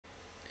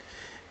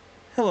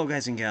Hello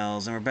guys and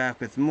gals, and we're back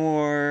with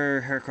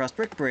more Heracross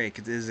Brick Break.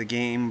 It is a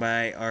game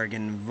by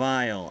Argon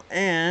Vile,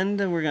 and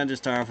we're going to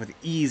just start off with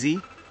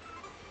easy,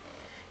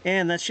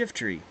 and that's Shift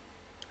Tree.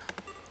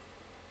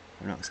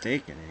 If I'm not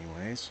mistaken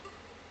anyways.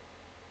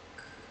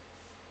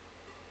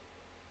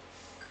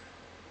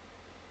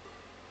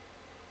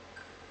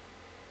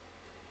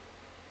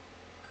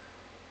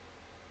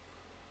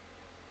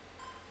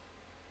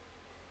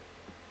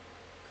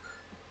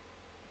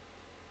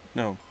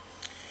 No,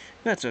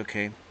 that's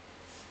okay.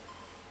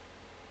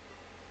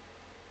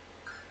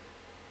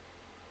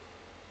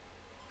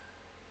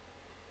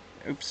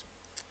 Oops.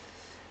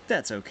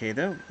 That's okay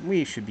though.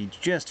 We should be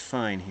just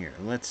fine here.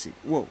 Let's see.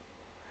 Whoa.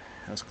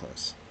 That was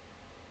close.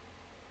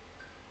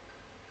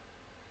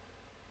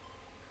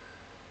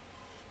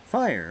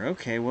 Fire.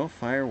 Okay, well,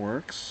 fire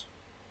works.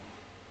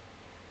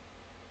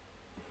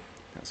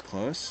 That was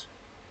close.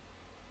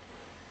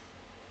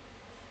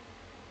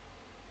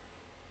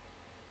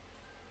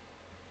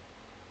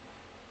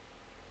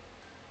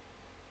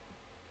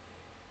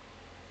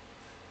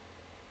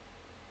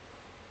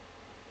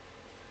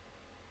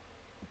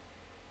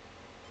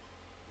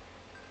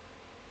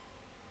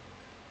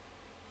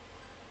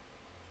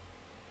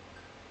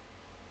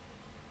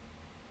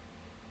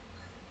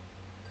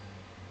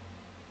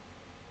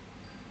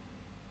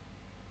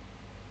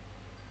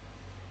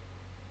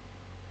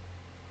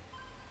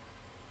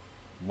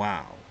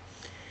 Wow.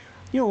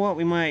 You know what?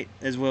 We might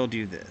as well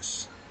do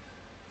this.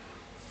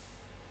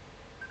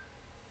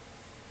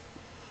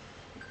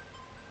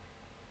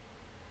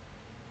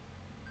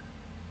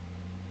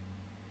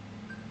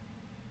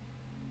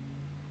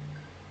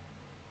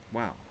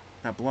 Wow.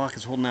 That block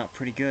is holding out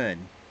pretty good.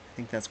 I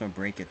think that's going to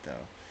break it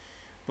though.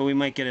 But we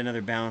might get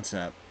another bounce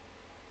up.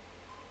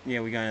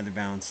 Yeah, we got another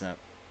bounce up.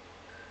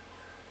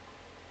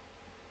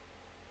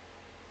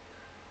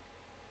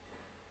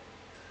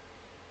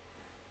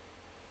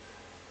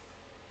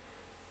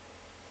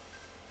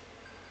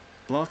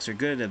 Blocks are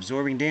good at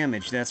absorbing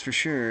damage, that's for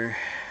sure.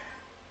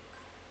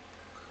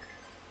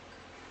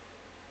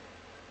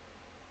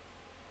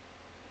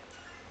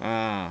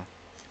 Ah,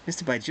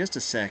 missed it by just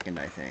a second,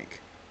 I think.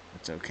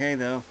 That's okay,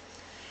 though.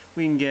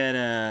 We can get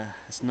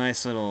this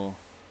nice little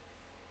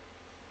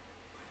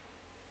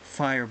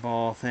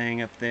fireball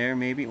thing up there,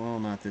 maybe. Well,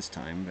 not this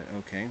time, but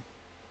okay.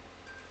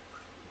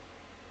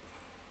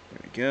 There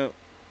we go.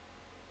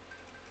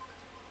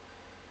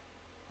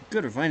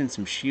 Good, we're finding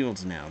some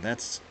shields now.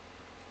 That's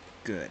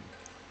good.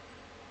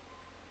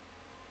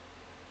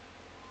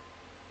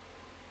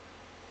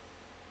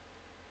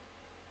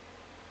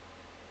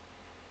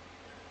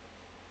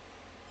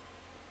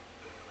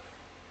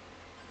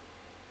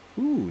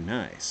 Ooh,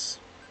 nice.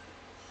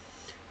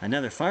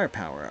 Another fire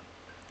power up.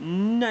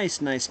 Nice,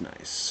 nice,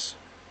 nice.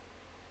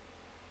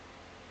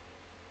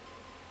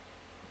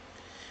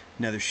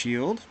 Another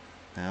shield.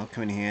 That'll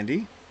come in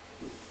handy.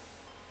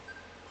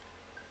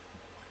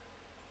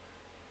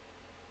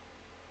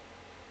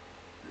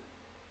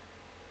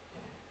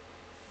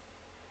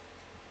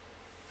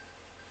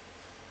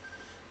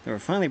 Now we're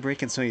finally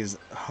breaking some of these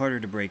harder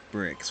to break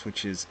bricks,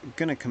 which is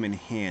gonna come in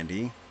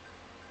handy.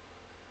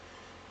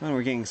 And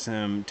we're getting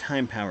some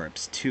time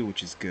power-ups too,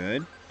 which is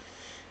good.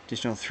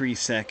 Additional 3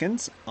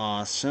 seconds.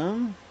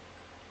 Awesome.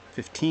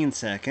 15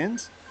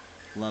 seconds.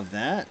 Love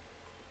that.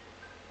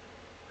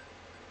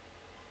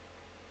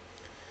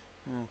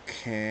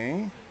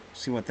 Okay.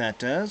 See what that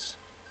does.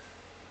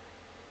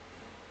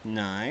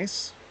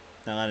 Nice.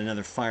 That'll add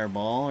another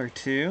fireball or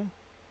two.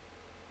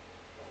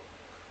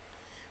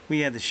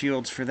 We had the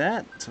shields for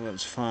that, so it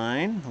was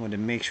fine. I wanted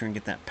to make sure and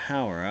get that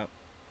power up.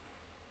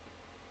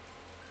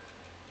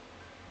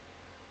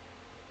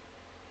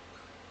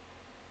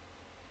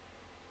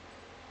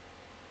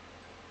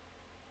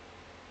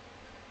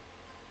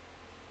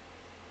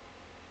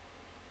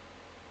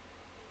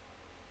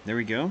 There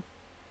we go.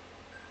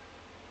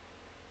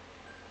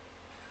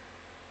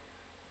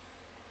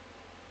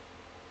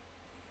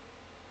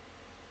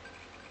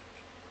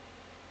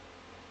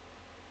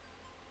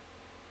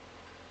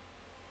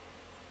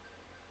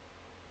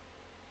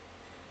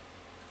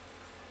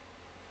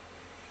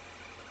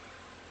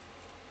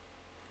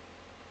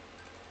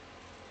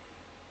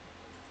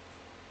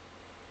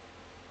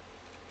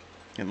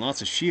 Getting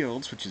lots of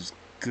shields, which is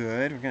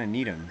good. We're going to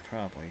need them,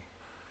 probably.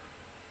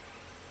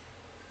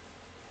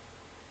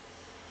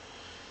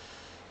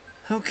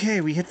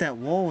 Okay, we hit that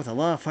wall with a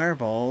lot of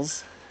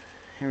fireballs.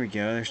 Here we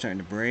go, they're starting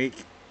to break.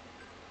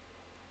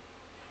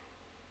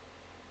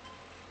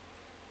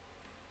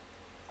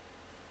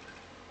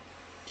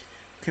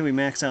 Okay, we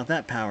maxed out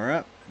that power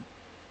up.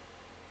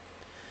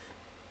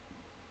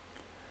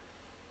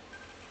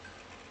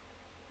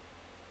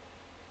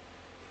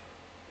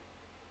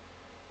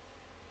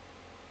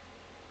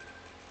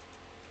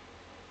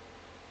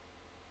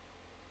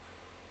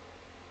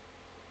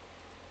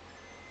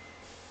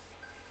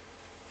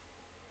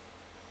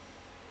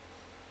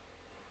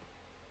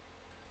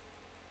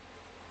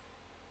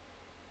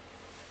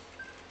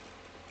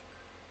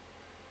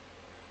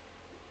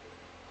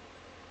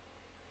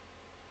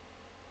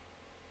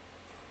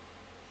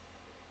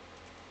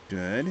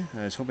 Good.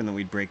 I was hoping that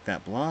we'd break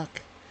that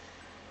block.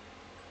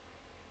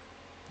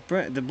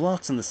 The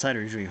blocks on the side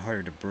are usually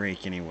harder to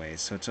break anyway,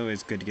 so it's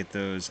always good to get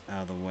those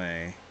out of the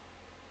way.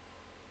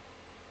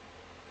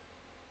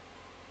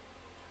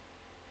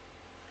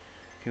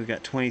 Okay, we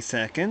got 20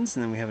 seconds,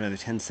 and then we have another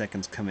 10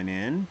 seconds coming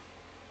in.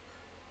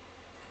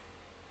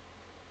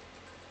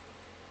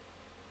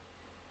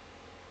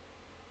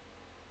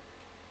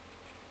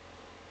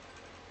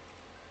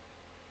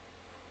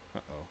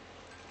 Uh-oh.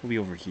 We'll be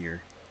over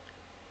here.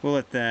 We'll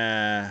let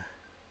the...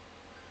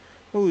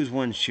 We'll lose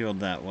one shield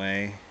that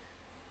way.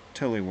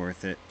 Totally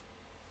worth it.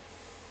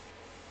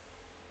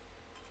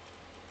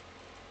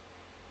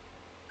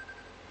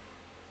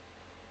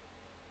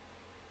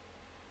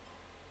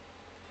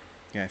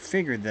 Yeah, I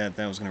figured that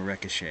was going to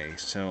ricochet,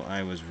 so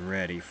I was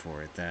ready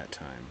for it that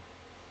time.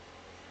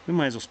 We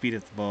might as well speed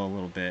up the ball a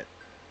little bit.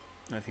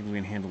 I think we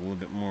can handle a little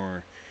bit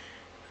more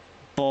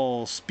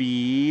ball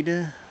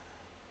speed.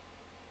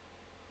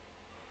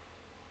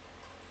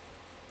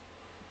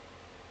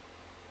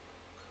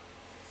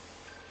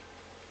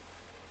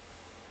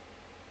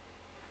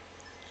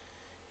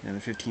 Another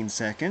 15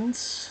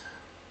 seconds.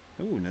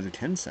 Ooh, another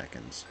 10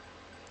 seconds.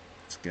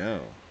 Let's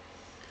go.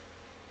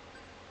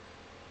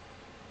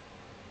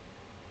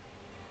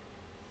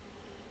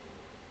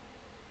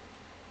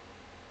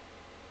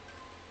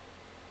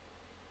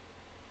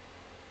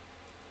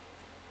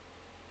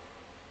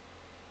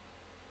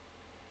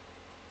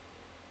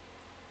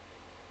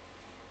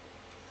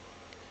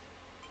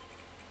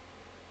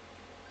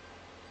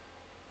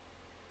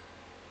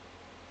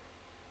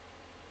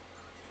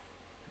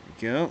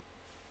 There we go.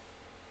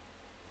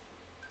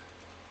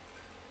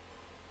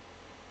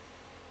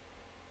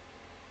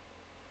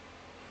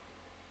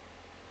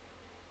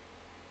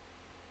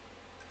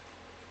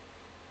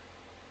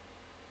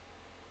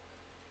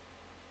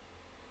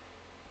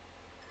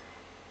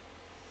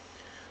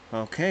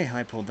 Okay, how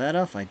I pulled that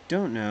off, I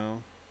don't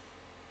know.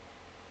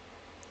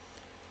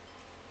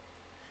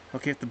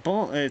 Okay, if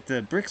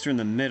the bricks are in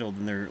the middle,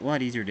 then they're a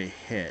lot easier to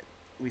hit.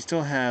 We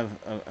still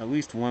have at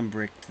least one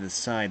brick to the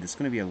side that's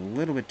going to be a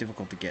little bit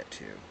difficult to get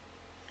to.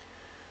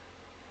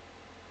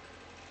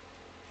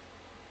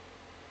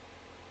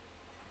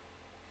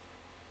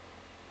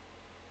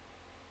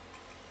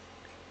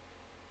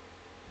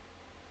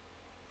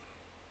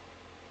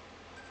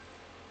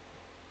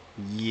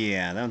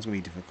 Yeah, that one's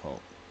going to be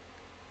difficult.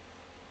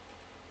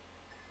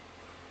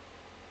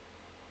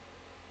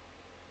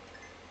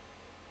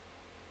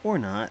 Or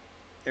not.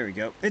 There we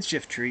go. It's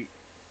Shift Tree.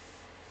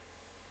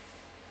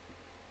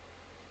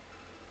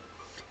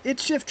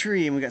 It's Shift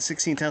Tree, and we got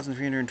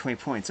 16,320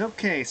 points.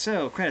 Okay,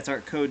 so credits,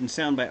 art, code, and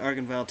sound by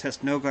Argon Vile,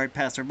 Test, No Guard,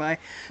 Passerby.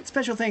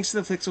 Special thanks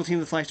to the Flixel team,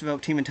 the Flash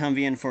Develop team, and Tom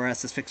VN for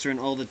us as Fixer, and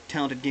all the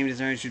talented game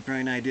designers whose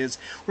brilliant ideas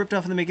ripped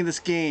off in the making of this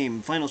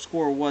game. Final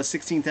score was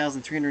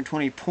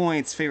 16,320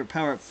 points. Favorite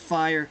power up,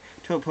 Fire.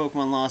 Toad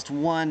Pokemon lost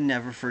 1.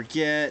 Never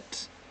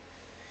forget.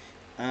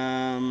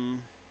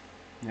 Never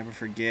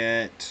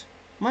forget.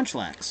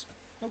 Munchlax.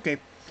 Okay.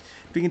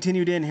 Be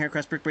continued in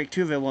Heracross Brick Break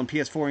 2, available on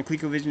PS4 and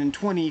ColecoVision in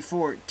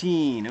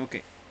 2014.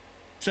 Okay,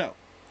 so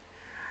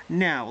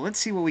now let's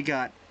see what we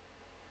got.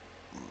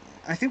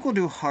 I think we'll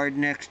do hard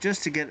next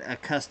just to get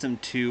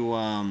accustomed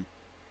to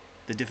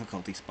the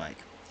difficulty spike.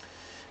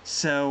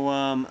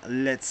 So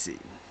let's see.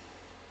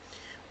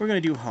 We're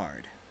going to do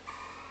hard.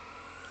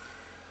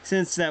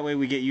 Since that way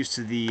we get used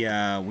to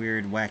the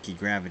weird, wacky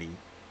gravity.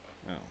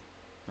 Oh,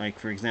 like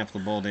for example,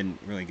 the ball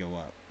didn't really go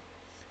up.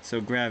 So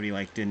gravity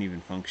didn't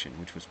even function,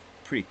 which was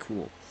pretty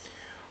cool.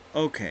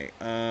 Okay,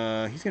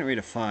 he's gonna rate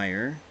a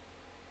fire.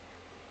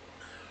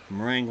 I'm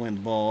wrangling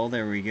the ball,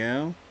 there we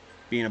go.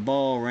 Being a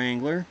ball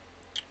wrangler.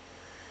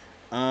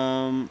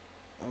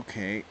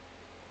 Okay.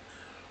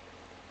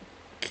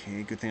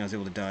 Okay, good thing I was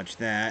able to dodge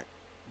that.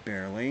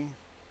 Barely.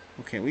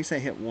 Okay, at least I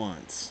hit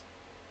once.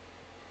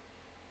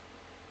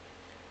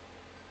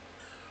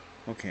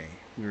 Okay,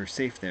 we were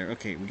safe there.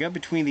 Okay, we got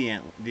between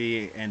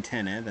the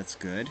antenna, that's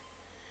good.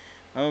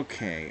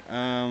 Okay,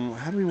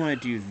 how do we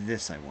want to do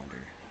this, I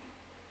wonder?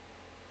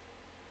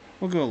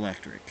 We'll go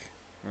electric.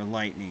 Or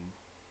lightning.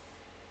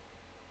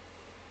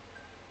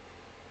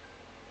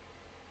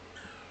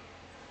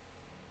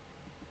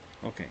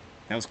 Okay,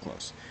 that was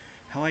close.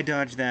 How I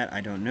dodged that, I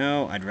don't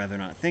know. I'd rather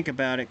not think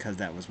about it, because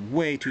that was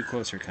way too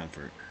close for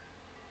comfort.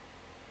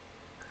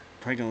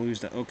 Probably going to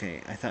lose the...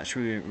 Okay, I thought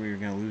sure we were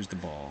going to lose the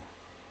ball.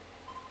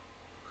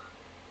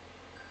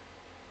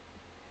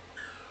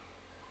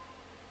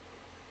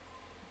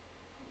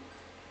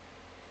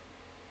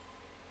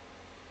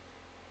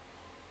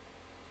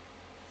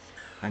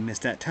 I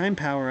missed that time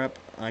power up.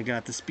 I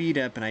got the speed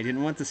up, and I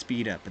didn't want the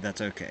speed up, but that's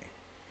okay.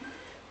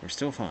 We're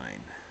still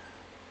fine.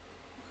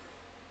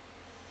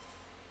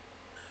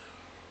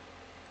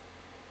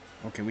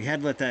 Okay, we had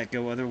to let that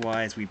go,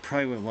 otherwise we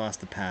probably would have lost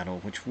the paddle,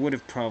 which would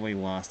have probably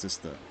lost us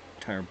the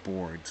entire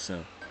board,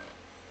 so...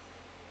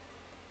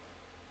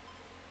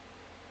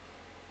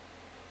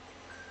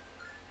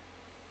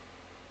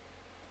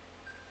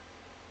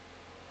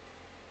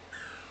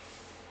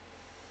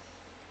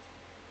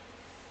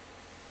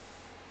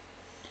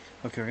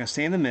 Okay, we're going to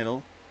stay in the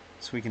middle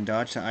so we can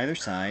dodge to either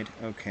side.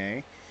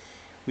 Okay.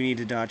 We need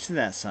to dodge to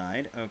that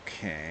side.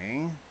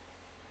 Okay.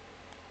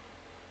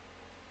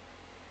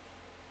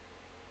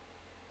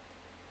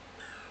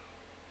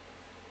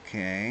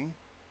 Okay.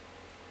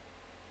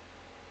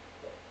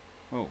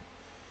 Oh.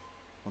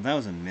 Well, that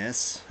was a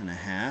miss and a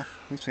half.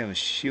 At least we have a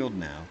shield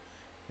now.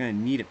 We're going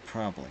to need it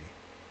probably.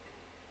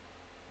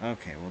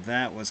 Okay, well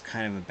that was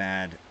kind of a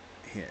bad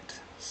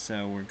hit.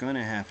 So we're going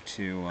to have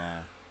to be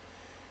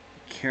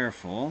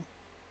careful.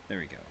 There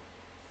we go.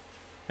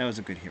 That was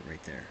a good hit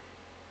right there.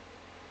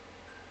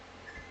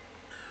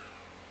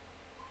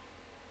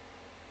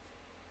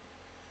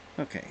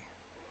 Okay.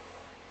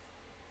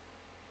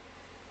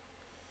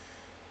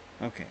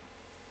 Okay.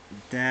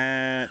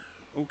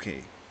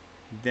 Okay.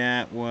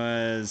 That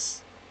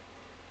was...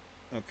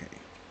 Okay.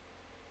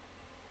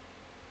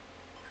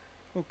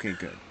 Okay,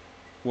 good.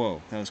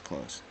 Whoa, that was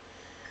close.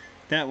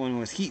 That one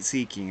was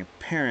heat-seeking,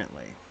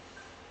 apparently.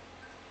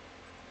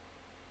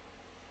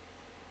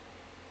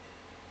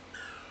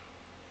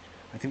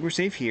 I think we're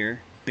safe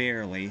here.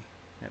 Barely.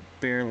 That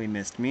barely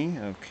missed me.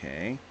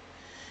 Okay.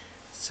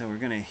 So we're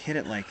going to hit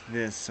it like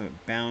this so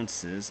it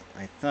bounces.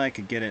 I thought I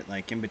could get it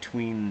like in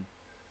between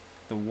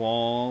the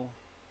wall.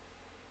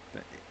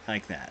 But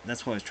like that.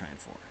 That's what I was trying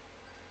for.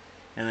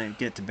 And then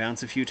get to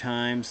bounce a few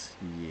times.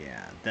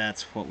 Yeah,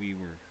 that's what we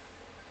were...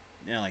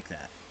 Yeah, like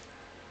that.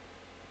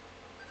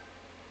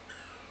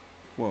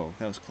 Whoa,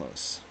 that was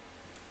close.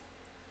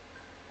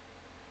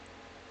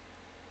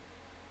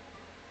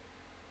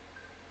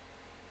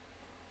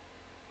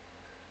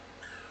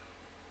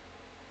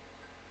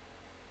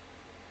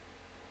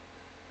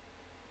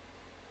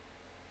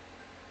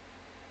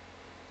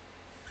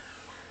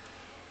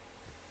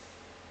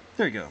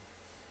 There you go.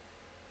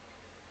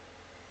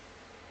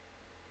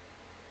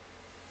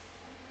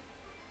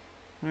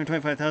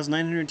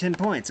 125,910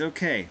 points.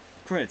 Okay.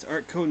 Credits.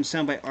 Art, code, and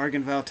sound by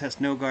Argon Vile,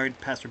 Test, No Guard,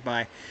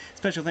 Passerby.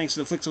 Special thanks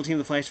to the Flixel team,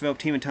 the Flash Develop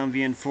team, and Tom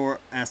VN for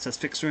Astas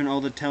Fixer, and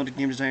all the talented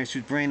game designers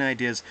whose brain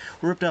ideas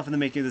were ripped off in the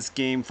making of this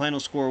game. Final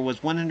score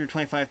was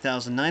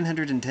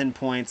 125,910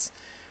 points.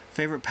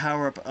 Favorite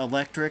power-up,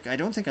 Electric. I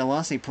don't think I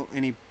lost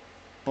any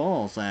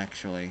balls,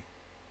 actually.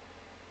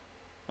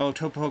 Oh,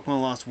 Top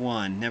Pokemon lost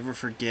one. Never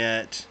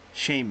forget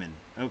Shaman.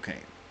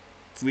 Okay.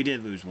 We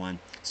did lose one.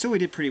 Still, we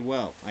did pretty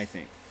well, I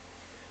think.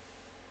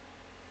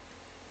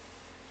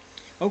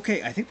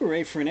 Okay, I think we're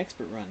ready for an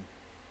expert run.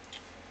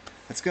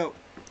 Let's go.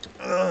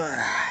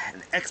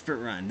 An expert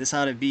run. This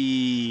ought to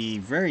be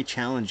very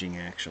challenging,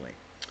 actually.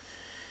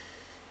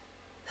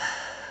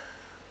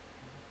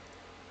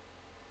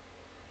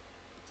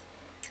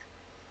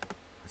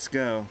 Let's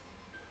go.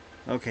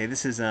 Okay,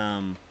 this is,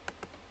 I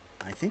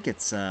think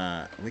it's,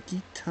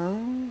 Licky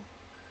Tongue?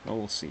 Oh,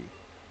 we'll see.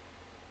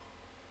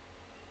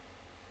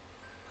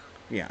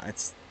 Yeah,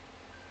 it's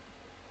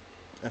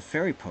a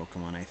fairy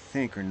Pokemon, I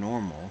think, or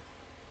normal.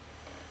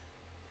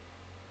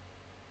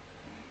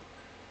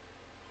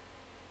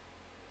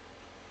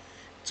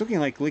 It's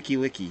looking like Licky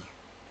Licky.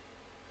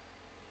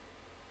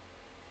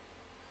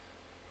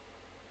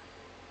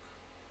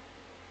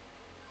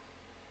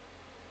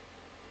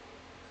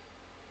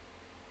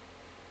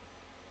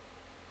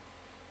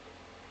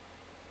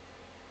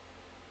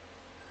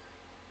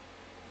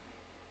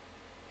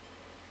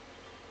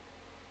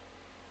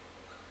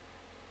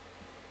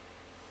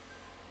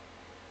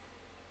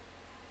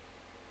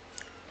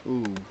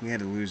 Ooh, we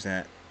had to lose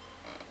that.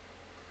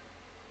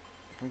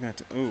 We're gonna have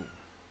to... Ooh.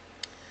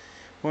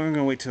 Well, we're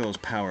gonna wait till those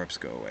power-ups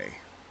go away.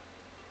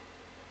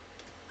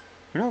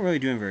 We're not really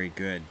doing very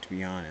good, to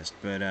be honest,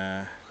 but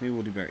maybe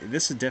we'll do better.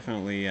 This is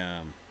definitely...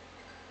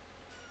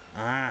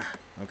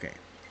 okay.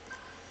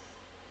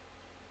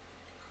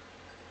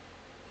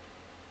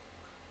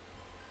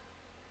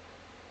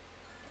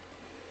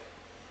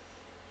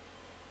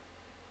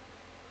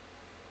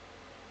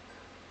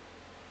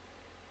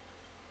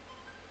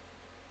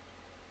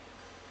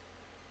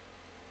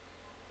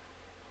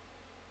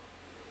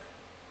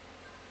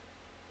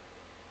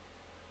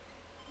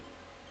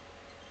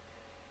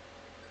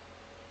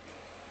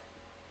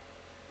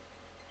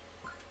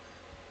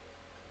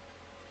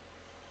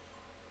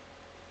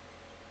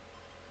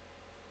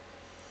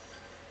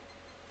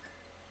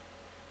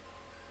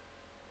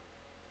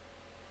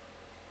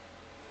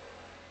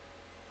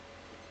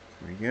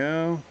 There we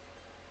go.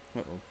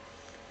 Uh-oh.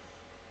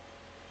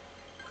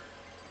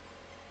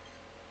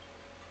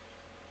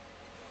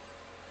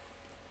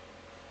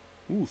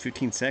 Ooh,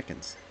 15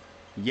 seconds.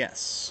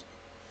 Yes.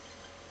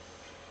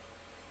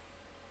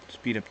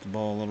 Speed up the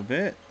ball a little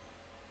bit.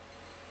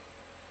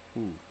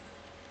 Ooh.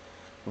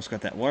 Almost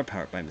got that water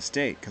power up by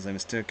mistake, because I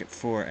mistook it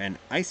for an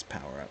ice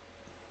power up.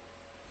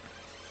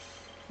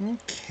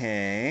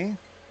 Okay.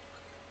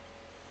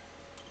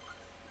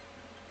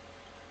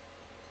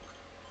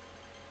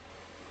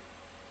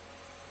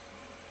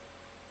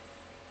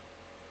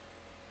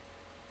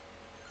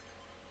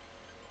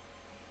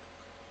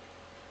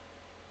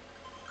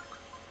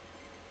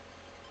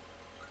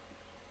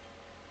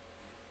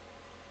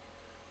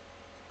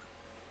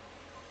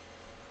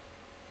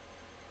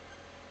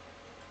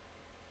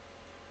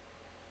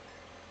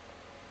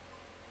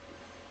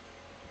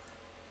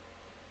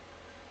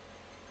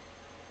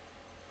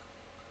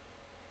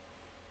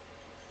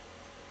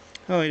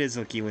 Oh, it is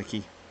Licky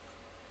Licky.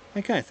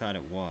 I kind of thought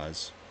it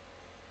was.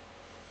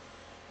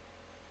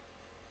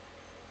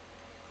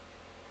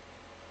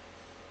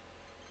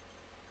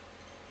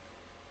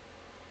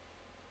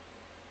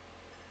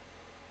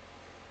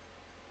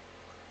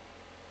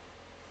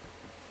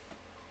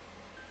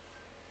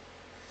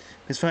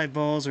 It's 5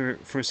 balls or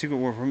for a secret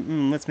warp.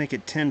 Let's make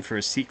it 10 for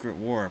a secret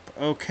warp.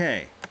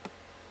 Okay.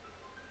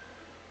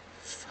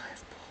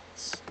 5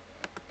 balls.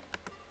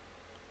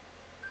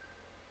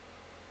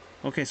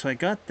 Okay, so I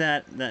got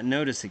that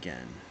notice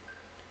again.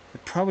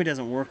 It probably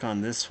doesn't work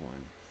on this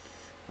one.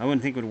 I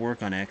wouldn't think it would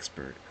work on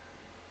Expert.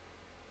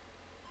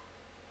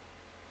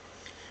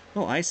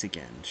 Oh, ice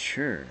again.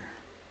 Sure.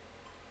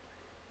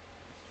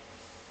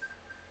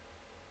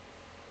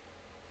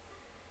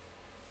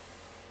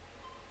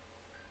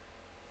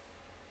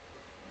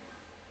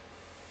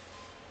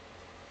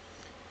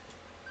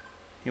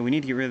 Yeah, we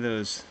need to get rid of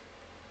those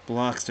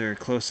blocks that are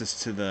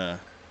closest to the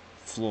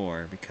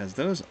floor, because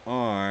those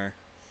are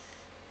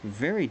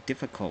very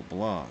difficult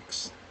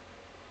blocks.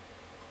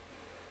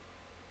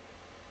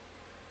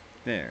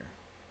 There.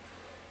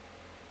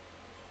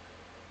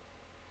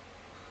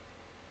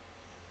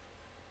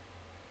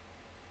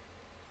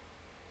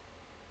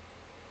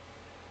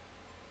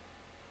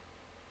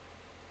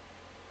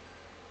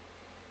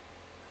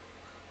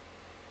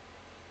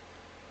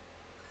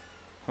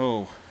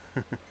 Oh.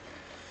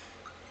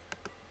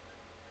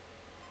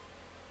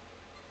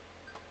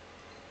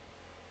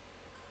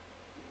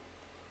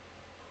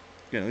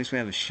 Good, at least we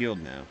have a shield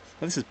now.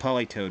 Oh, this is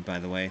Polytoad, by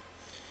the way.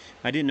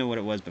 I didn't know what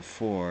it was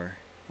before,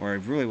 or I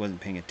really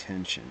wasn't paying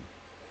attention.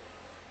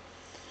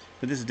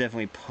 But this is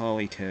definitely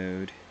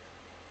Polytoad.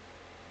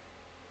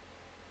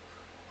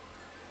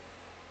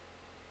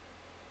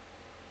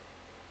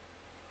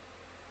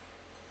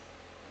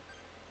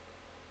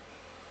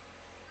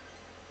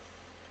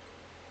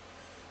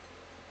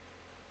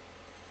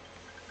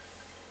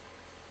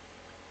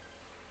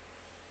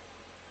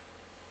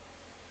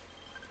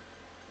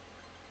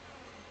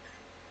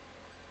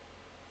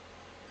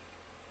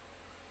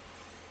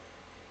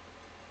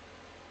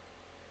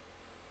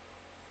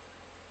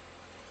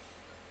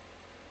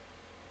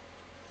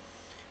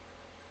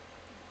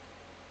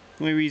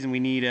 The only reason we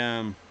need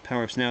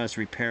power-ups now is to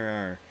repair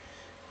our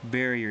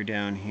barrier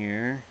down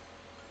here.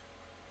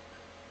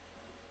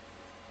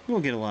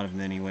 We'll get a lot of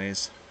them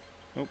anyways.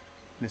 Oh,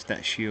 missed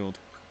that shield.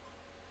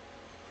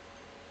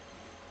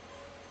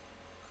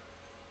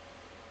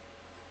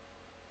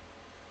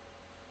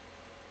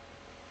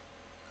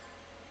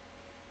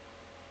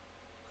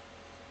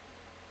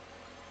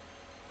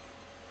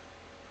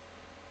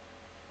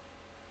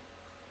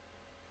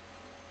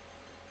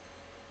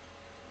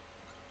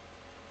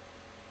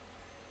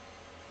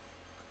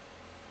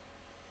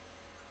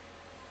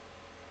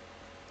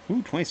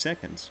 Ooh, 20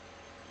 seconds.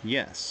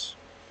 Yes.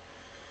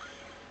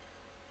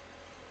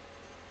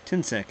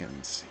 10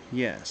 seconds.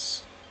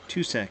 Yes.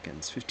 2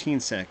 seconds. 15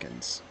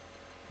 seconds.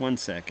 1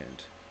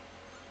 second.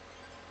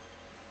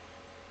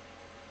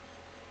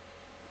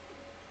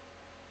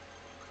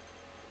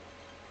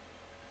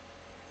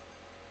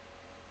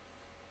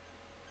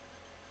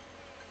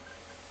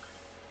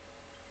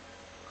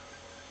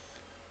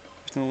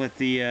 Just gonna let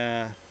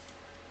the,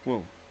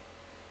 whoa.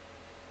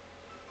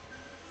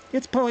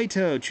 It's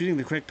Polytoad! Choosing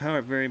the correct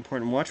power-up very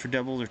important. Watch for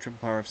doubles or triple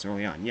power-ups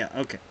early on. Yeah,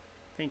 okay.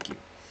 Thank you.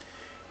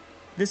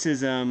 This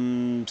is,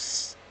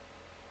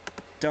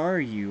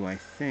 Staryu, I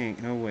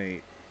think. No,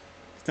 wait.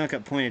 It's not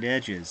got pointed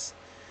edges.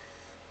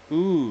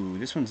 Ooh,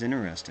 this one's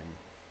interesting.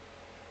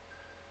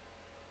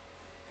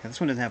 Yeah, this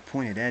one doesn't have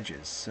pointed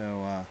edges,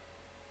 so,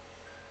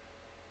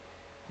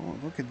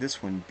 what could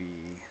this one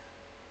be?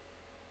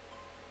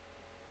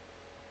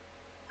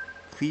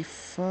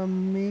 Clefa,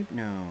 maybe?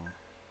 No.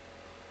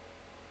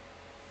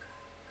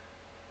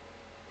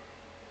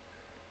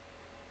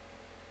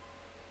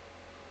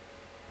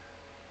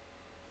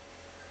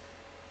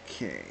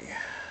 Okay.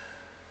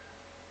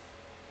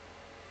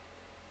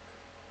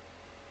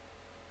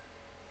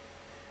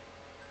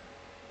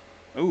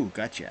 Oh,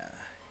 gotcha.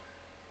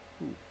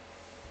 Ooh.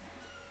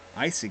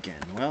 Ice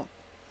again. Well,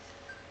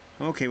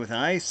 okay, with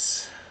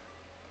ice.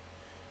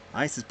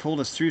 Ice has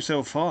pulled us through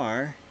so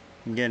far.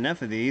 We can get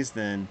enough of these,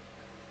 then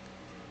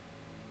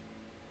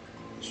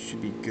it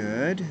should be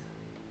good.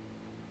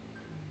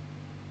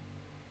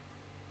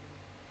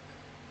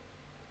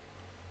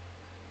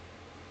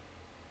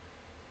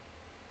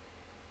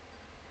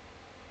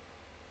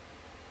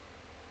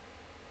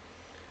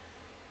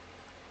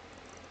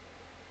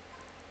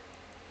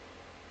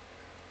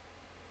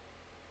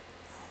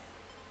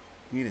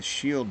 Need a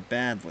shield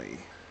badly.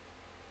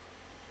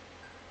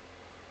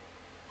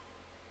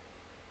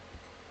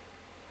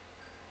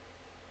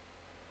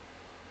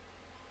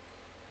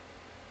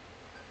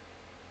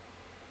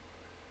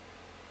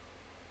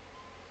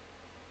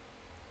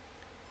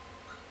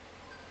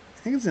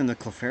 I think it's in the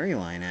Clefairy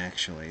line,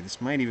 actually.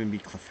 This might even be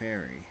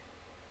Clefairy.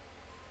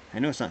 I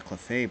know it's not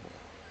Clefable.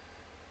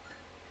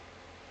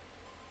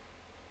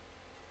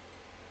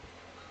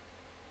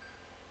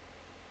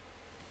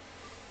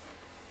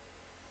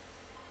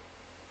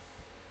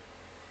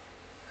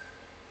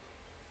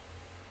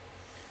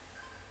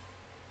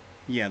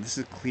 Yeah, this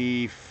is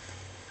Clef.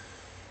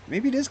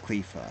 Maybe it is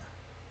Clefa.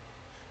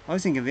 I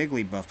always think of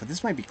Igglybuff, but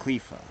this might be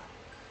Clefa.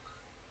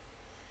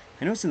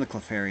 I know it's in the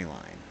Clefairy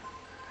line.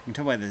 I can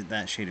tell by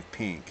that shade of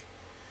pink.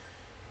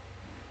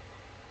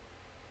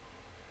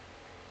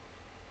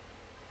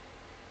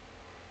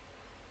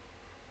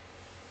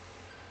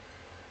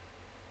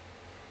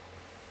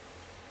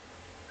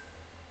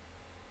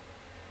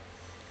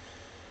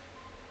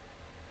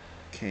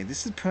 Okay,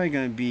 this is probably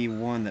going to be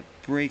one that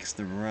breaks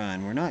the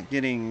run. We're not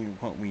getting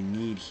what we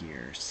need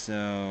here,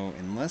 so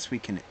unless we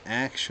can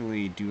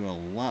actually do a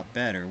lot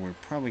better, we're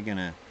probably going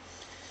to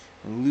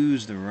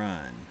lose the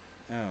run.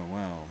 Oh,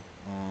 well.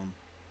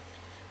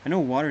 I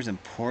know water's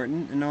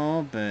important and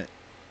all, but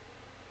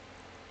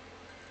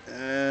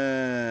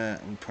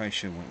we probably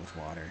should have went with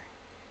water.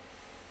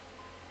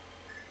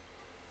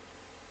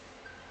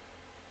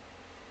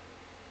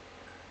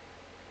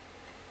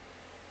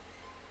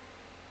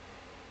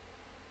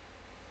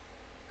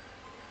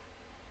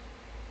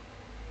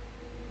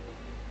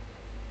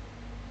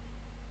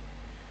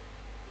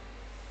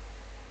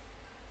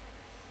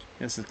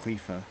 This is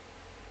Clefa.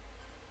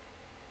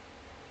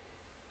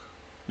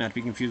 Not to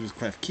be confused with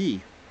Clef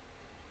Key.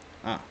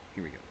 Ah,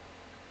 here we go.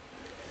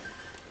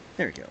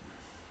 There we go.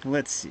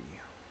 Let's see.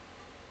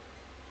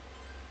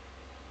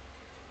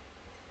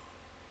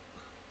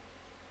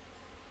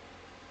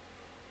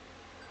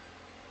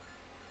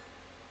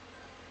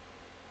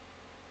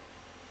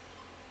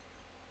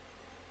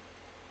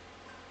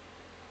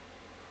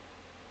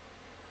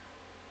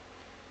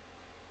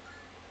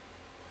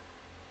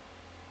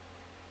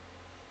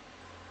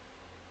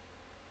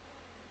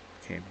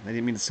 Okay, I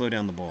didn't mean to slow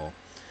down the ball.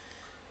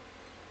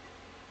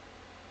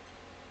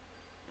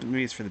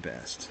 Maybe it's for the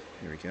best.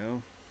 Here we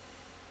go.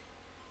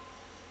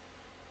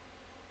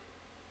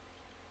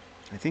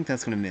 I think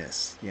that's going to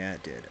miss. Yeah,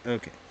 it did.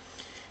 Okay.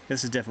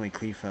 This is definitely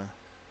Clefa.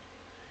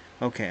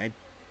 Okay,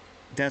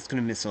 that's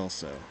going to miss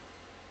also.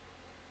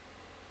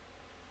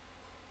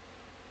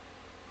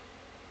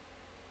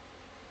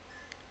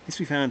 At least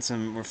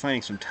we're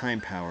finding some time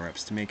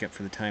power-ups to make up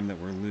for the time that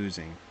we're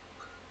losing.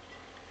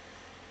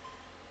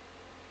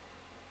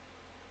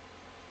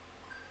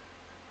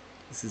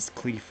 This is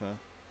Clefa.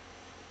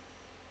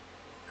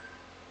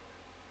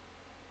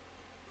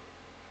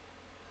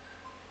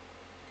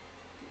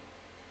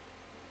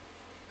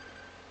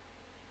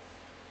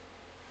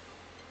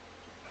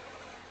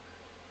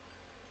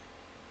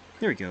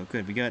 There we go,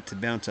 good. We got to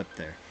bounce up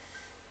there.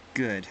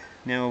 Good.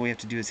 Now all we have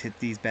to do is hit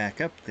these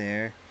back up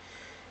there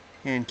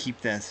and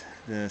keep the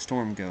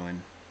storm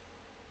going.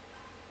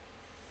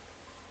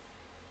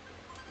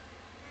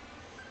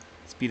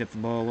 Speed up the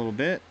ball a little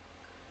bit.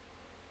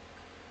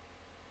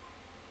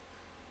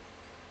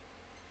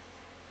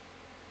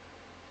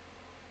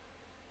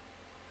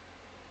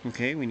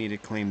 Okay, we need to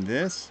claim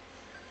this.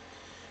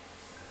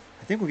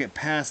 I think we'll get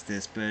past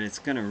this, but it's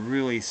going to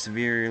really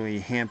severely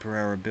hamper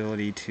our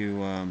ability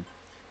to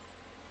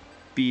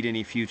beat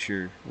any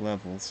future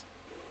levels.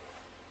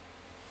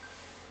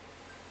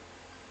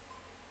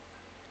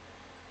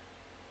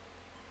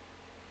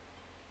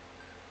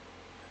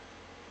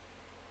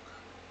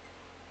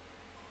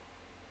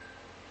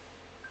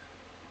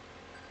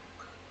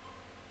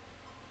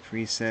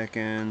 Three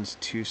seconds,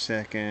 2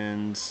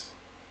 seconds.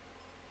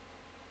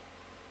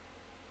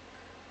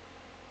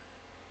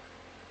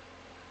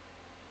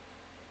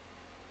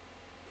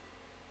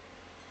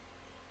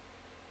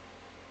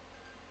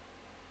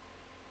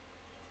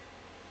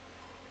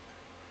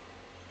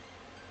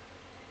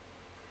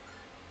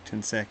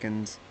 Ten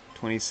seconds,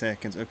 20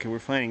 seconds. Okay, we're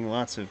finding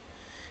lots of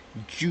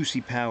juicy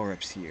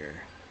power-ups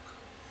here.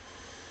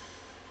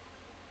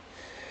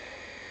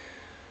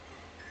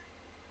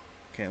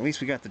 Okay, at least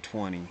we got the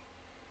 20.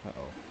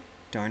 Uh-oh.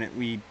 Darn it,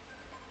 we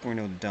weren't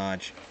able to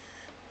dodge.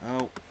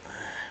 Oh.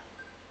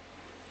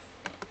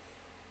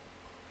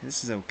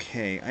 This is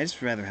okay. I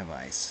just rather have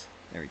ice.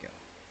 There we go.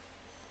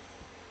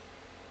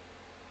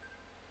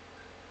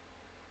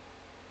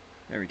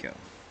 There we go.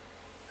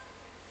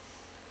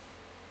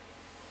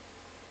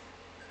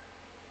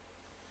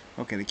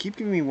 Okay, they keep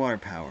giving me water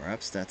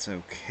power-ups. That's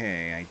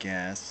okay, I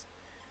guess.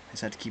 I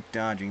just have to keep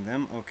dodging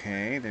them.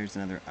 Okay, there's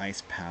another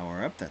ice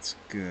power-up. That's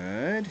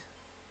good.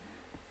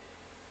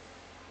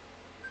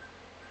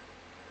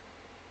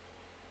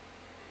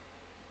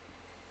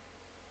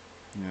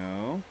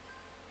 No.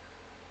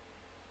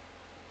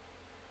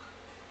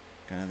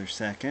 Got another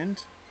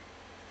second.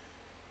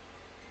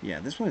 Yeah,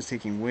 this one is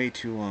taking way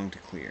too long to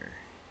clear.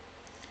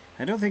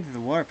 I don't think that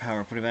the water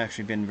power would have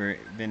actually been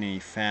any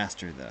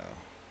faster, though.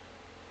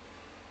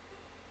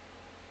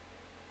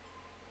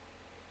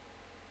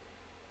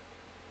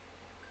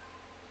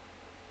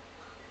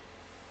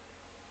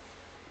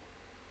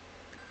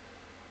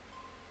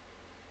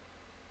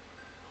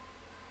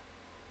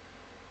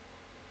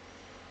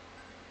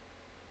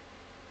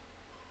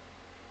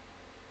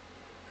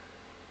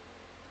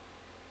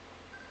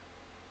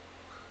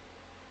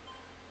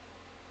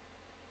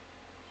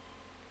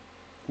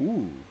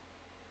 Ooh.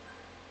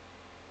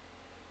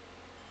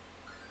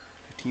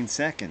 15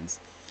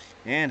 seconds.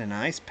 And an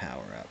ice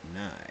power-up.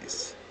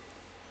 Nice.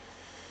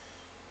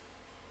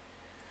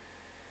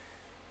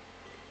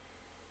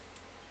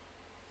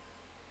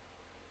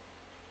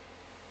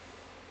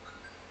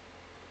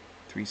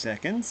 3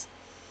 seconds.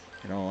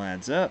 It all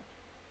adds up.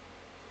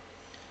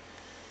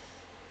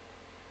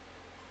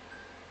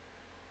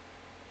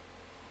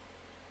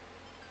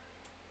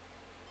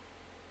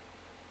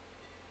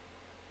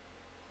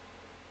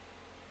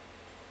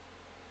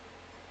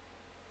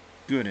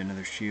 Good,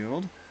 another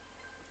shield.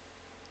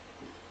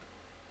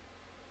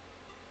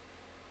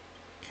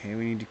 Okay,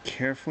 we need to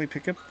carefully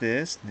pick up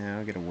this.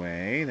 Now get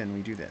away, then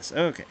we do this.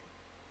 Okay.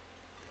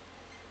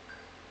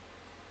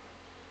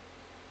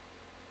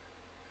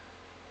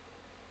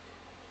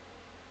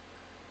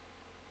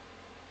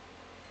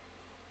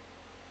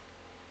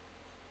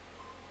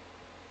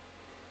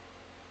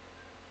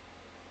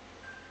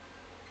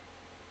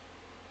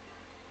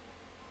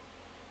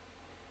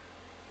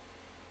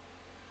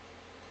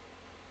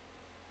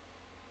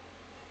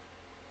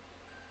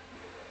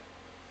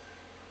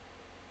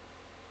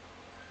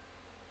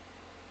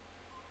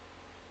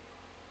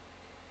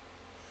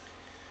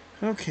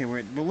 Okay, we're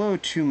at below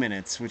 2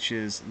 minutes, which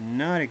is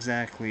not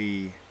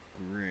exactly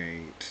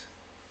great.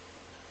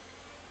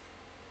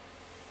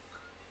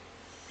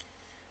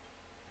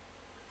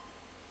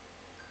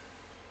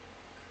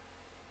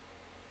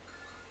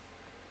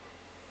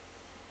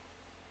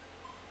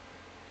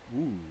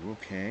 Ooh,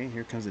 okay,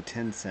 here comes a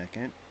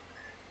 10-second.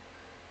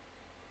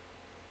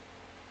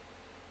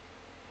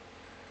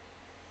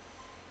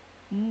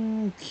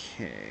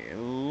 Okay,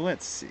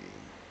 let's see.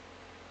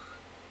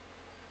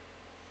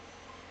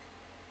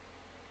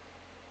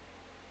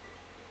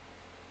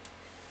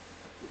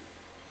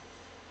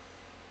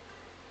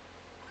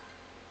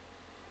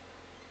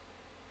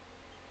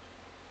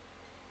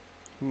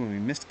 Ooh, we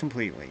missed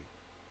completely.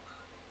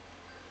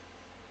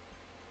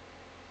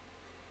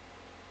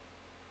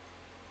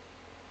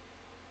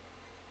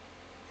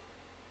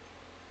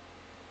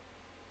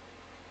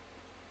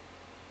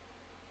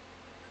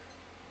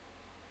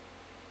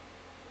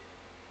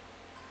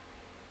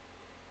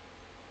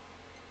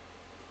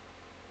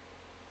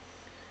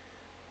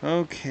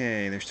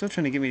 Okay, they're still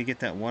trying to get me to get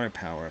that water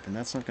power up, and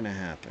that's not going to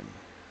happen.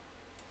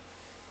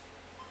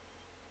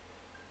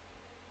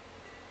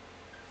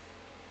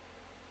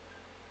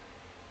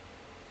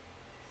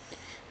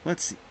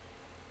 Let's see.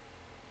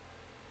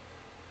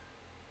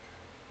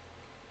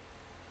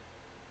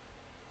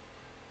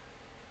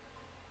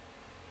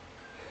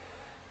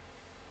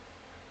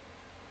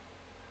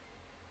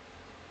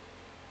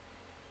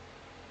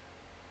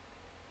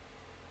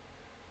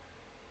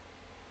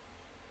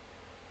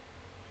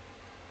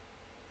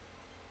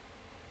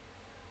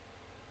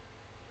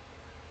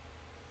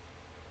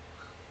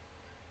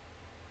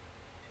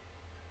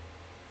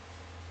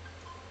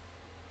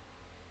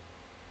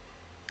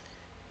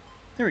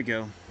 There we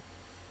go.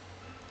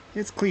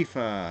 It's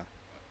Clefa.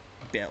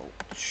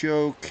 Belch.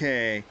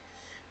 Okay.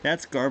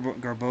 That's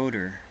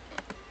Garboder.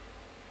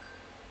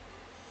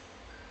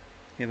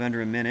 We have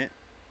under a minute.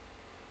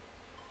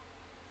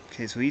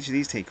 Okay, so each of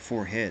these take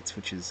 4 hits,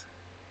 which is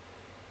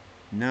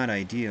not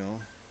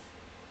ideal.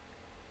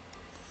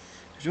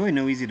 There's really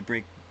no easy to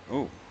break...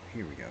 Oh,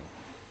 here we go.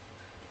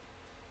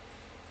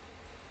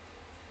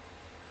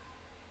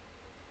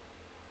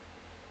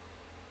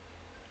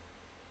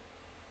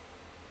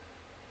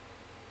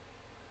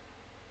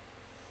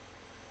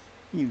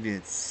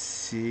 Let's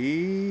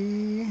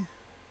see...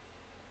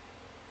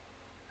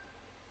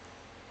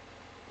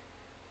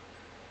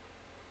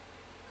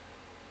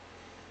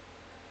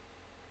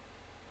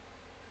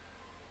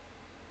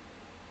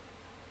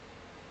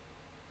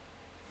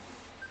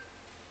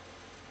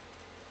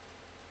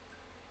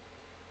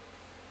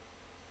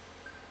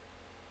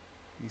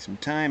 Need some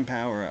time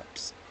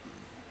power-ups.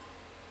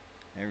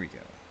 There we go.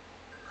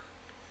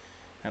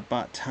 That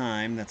bought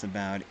time, that's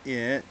about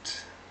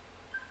it.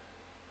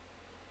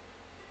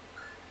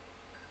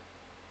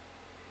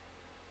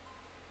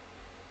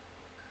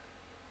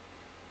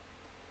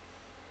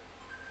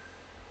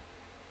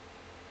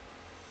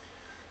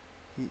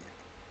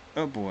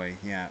 Oh boy,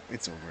 yeah,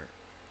 it's over.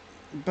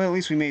 But at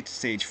least we made it to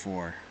stage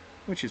 4,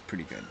 which is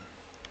pretty good.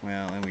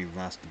 Well, and we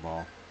lost the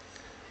ball.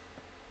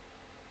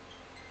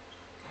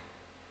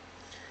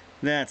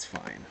 That's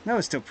fine. That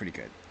was still pretty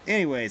good.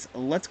 Anyways,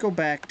 let's go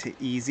back to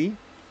easy.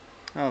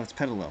 Oh, it's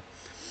pedal low.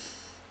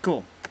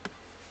 Cool.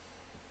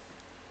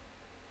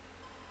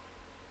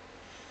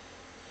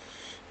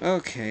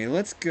 Okay,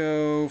 let's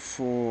go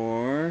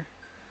for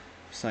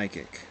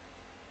Psychic.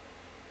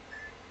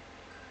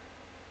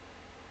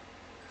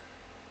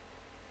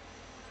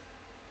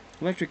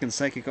 Electric and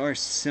Psychic are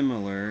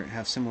similar,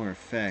 have similar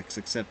effects,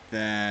 except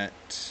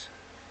that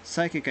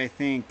Psychic, I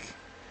think,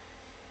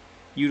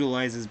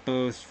 utilizes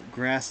both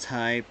Grass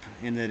type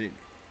in that it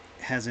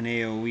has an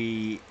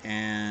AoE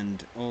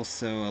and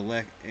also a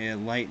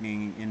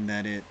Lightning in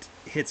that it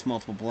hits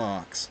multiple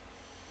blocks.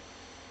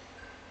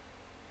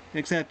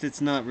 Except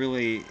it's not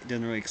really,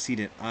 doesn't really exceed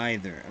it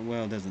either.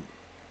 Well, it doesn't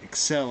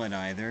excel at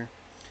either.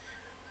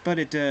 But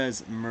it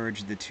does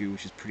merge the two,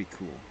 which is pretty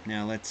cool.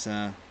 Now let's,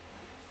 okay,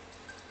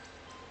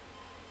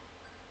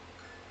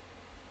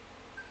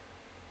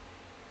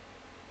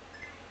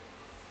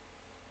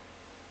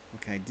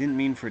 I didn't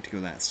mean for it to go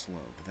that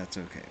slow, but that's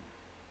okay.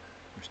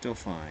 We're still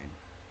fine.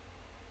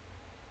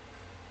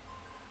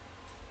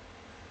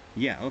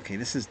 Yeah, okay,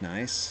 this is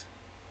nice.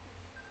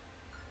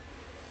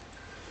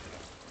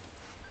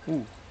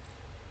 Ooh.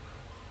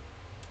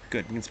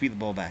 Good, we can speed the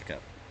ball back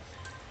up.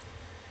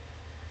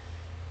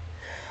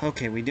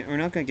 Okay, we're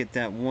not going to get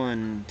that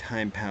one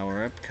time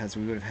power up because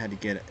we would have had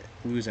to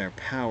lose our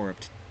power up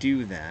to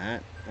do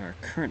that. Our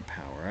current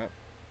power up.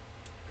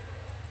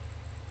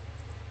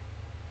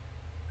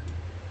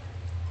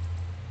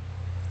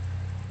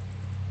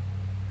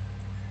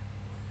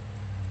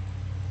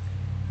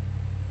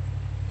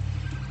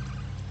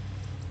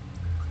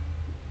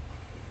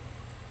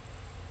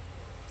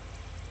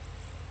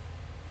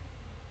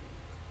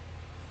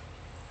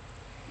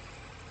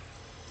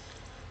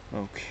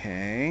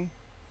 Okay.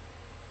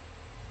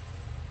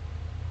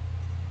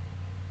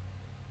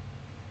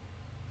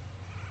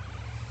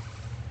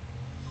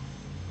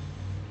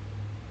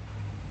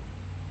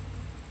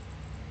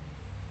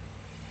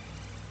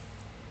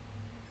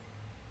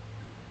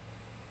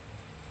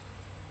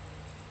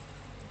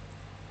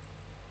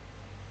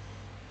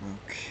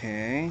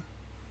 Okay.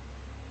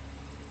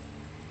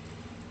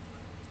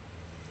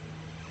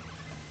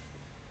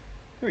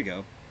 Here we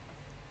go.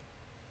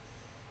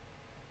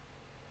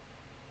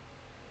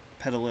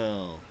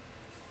 Pedalil.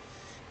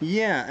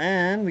 Yeah,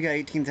 and we got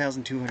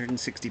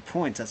 18,260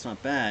 points. That's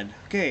not bad.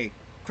 Okay,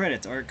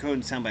 credits. Art, code,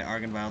 and sound by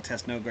Argon Vile,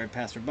 Test, No Guard,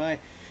 Passerby.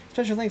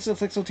 Special thanks to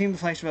the Flixel team, the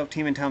Flash Develop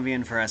team, and Tom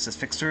VN for SS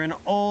Fixer, and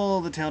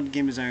all the talented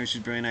game designers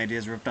whose brilliant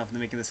ideas ripped off in the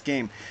making of this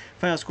game.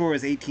 Final score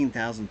was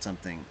 18,000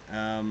 something.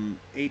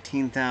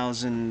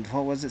 18,000,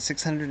 what was it?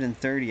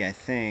 630, I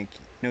think.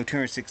 No,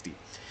 260.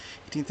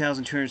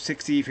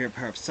 18,260, favorite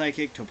power-up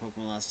Psychic, till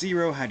Pokemon lost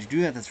 0. How'd you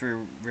do that? That's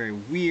very, very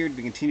weird.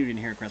 We continued in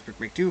Heracross Brick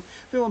Break 2,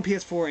 Bill on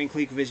PS4, and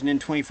ColecoVision in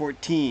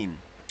 2014.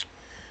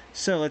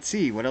 So, let's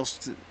see, what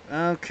else?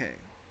 Okay.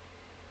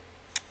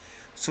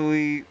 So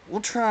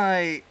we'll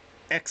try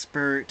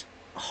Expert,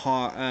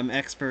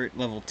 Expert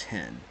level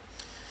 10.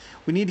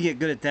 We need to get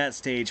good at that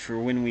stage for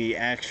when we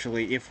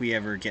actually, if we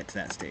ever get to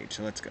that stage.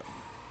 So let's go.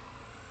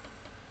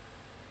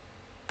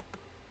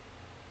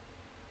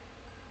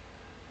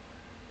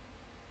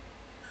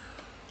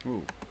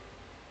 Ooh.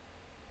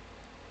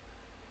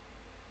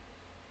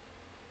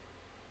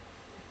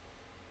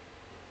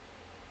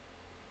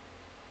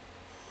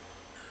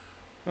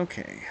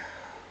 Okay.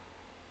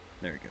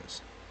 There it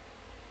goes.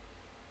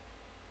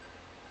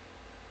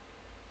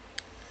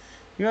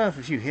 You got off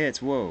a few hits.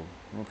 Whoa.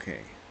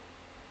 Okay.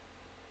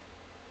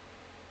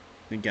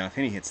 Didn't get off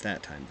any hits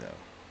that time, though.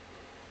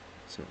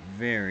 So it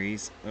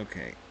varies.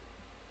 Okay.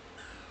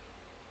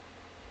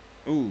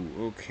 Ooh,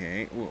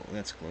 okay. Whoa,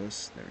 that's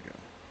close. There we go.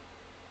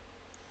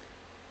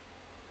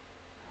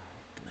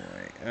 Oh,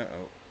 boy.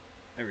 Uh-oh.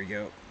 There we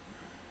go.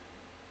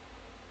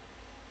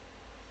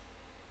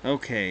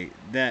 Okay,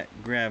 that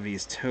gravity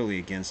is totally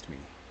against me.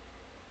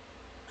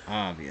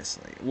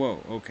 Obviously. Whoa,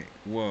 okay.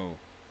 Whoa.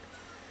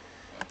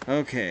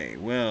 Okay,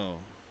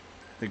 well,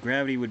 the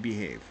gravity would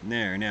behave.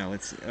 There, now,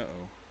 let's see.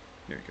 Uh-oh.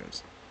 There it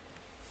goes.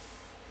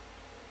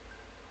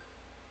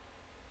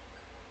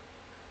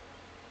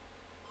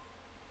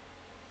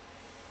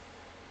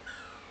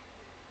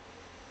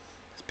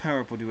 This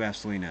power-up will do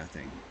absolutely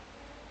nothing.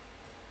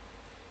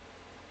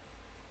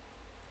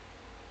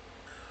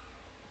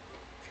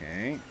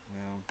 Okay,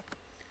 well,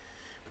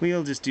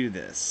 we'll just do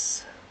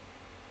this.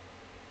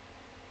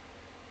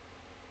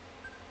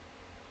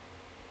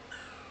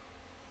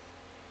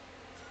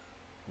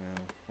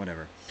 Well,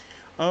 whatever.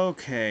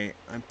 Okay,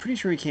 I'm pretty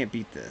sure we can't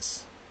beat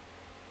this.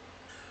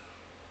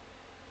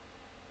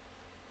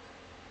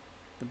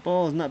 The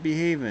ball is not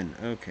behaving.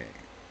 Okay.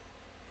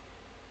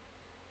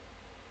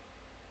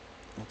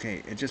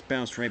 Okay, it just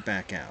bounced right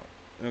back out.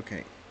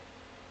 Okay.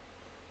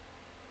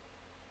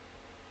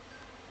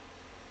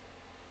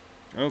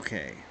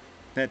 Okay.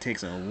 That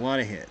takes a lot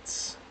of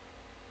hits.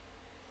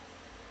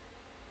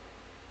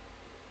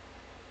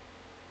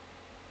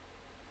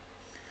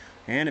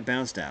 And it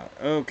bounced out.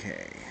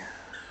 Okay.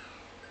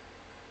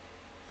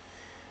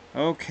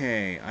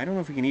 Okay. I don't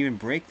know if we can even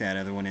break that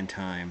other one in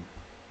time.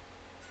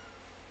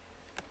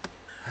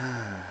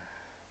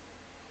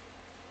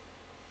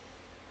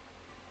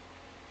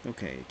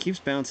 Okay, it keeps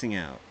bouncing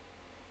out.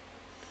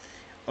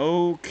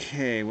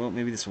 Okay, well,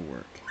 maybe this will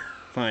work.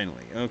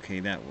 Finally. Okay,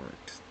 that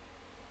worked.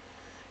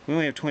 We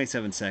only have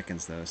 27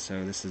 seconds, though,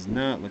 so this is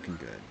not looking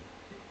good.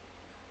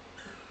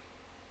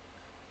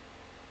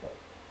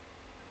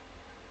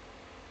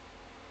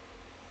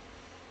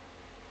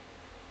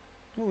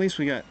 Well, at least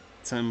we got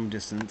some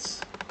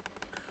distance.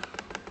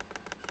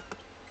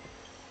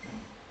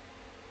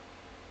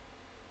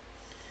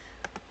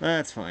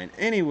 That's fine.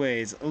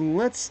 Anyways,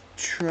 let's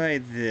try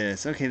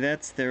this. Okay,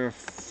 that's their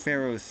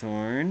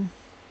Ferrothorn.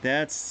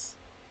 That's...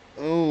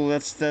 Oh,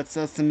 that's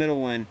the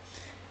middle one.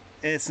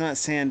 It's not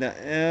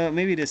Sandile.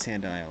 Maybe it is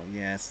Sandile.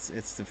 Yeah,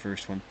 it's the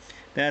first one.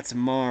 That's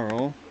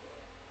Marl.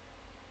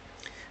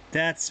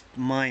 That's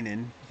Minun.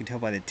 You can tell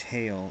by the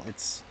tail.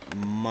 It's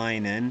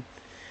Minun.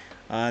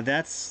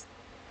 That's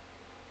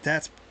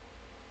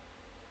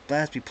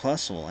be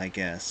Plusle, I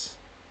guess.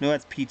 No,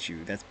 that's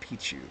Pichu. That's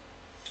Pichu.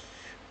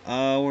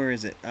 Where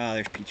is it?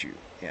 There's Pichu.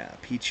 Yeah,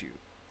 Pichu.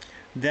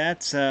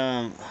 That's,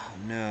 oh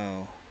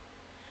no.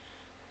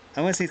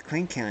 I want to say it's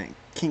Clink Clang.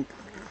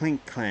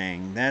 Clink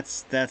Clang.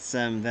 That's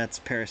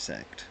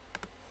Parasect.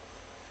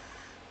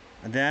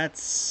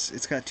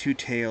 It's got two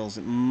tails.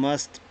 It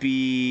must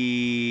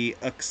be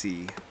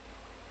Uxie.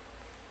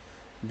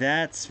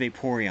 That's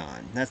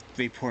Vaporeon. That's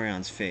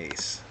Vaporeon's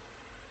face.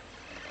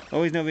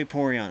 Always know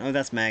Vaporeon. Oh,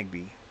 that's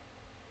Magby.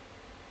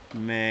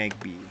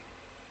 Magby.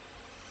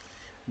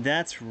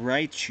 That's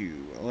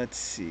Raichu. Let's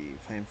see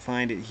if I can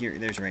find it here.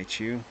 There's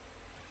Raichu.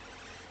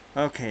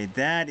 Okay,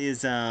 that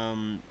is,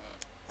 Hydreigon.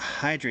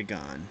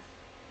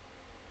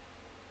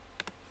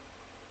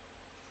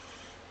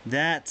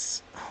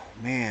 That's... oh,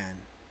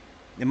 man.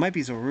 It might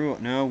be Zorua.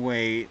 No,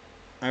 wait.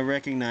 I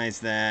recognize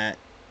that.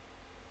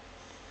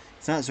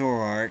 It's not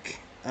Zoroark.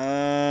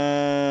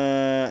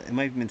 It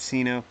might be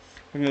Mincino.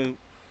 We're gonna go...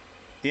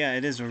 yeah,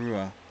 it is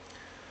Zorua.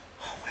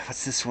 Oh,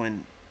 what's this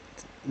one?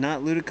 It's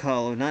not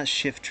Ludicolo, not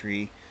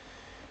Shiftry.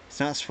 It's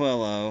not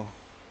Swellow.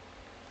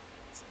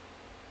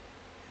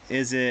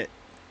 Is it...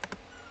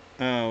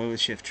 oh, it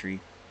was Shiftry.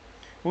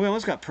 Well, we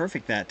almost got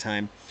perfect that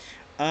time.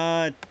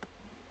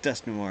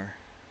 Dusknoir.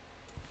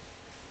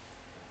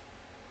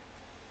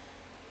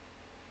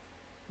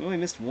 Oh, I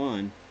missed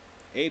one.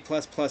 A++-.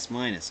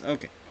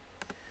 Okay.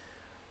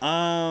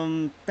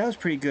 That was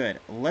pretty good.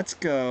 Let's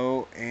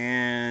go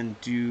and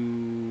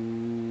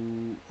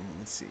do...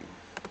 let's see.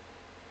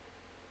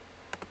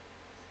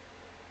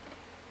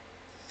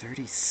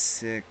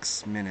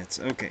 36 minutes.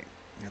 Okay,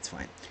 that's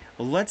fine.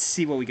 Well, let's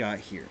see what we got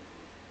here.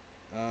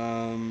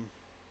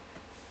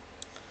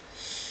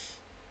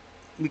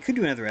 We could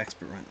do another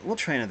expert run. We'll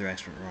try another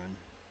expert run.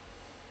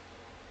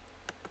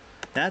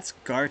 That's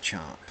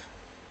Garchomp.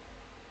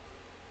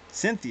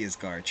 Cynthia's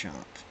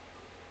Garchomp.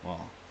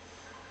 Well,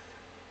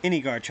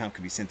 any Garchomp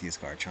could be Cynthia's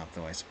Garchomp,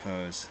 though, I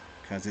suppose,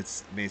 because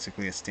it's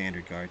basically a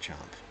standard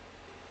Garchomp.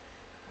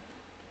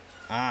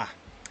 Ah,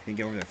 I didn't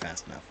get over there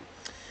fast enough.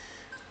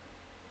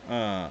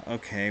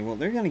 Okay, well,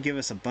 they're going to give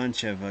us a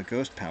bunch of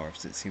ghost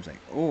power-ups, it seems like.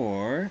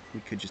 Or we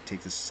could just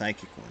take the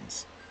psychic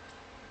ones.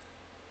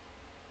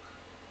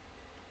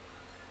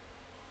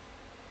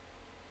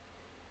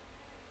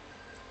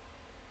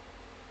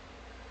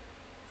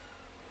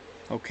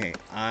 Okay,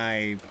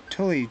 I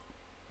totally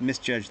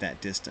misjudged that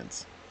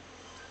distance.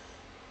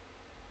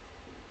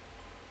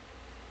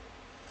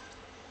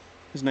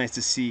 It was nice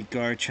to see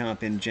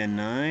Garchomp in Gen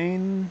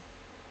 9.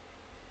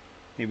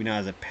 Maybe not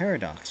as a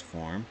Paradox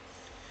form,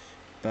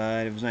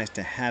 but it was nice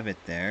to have it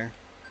there.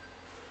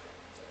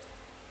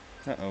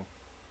 Uh-oh.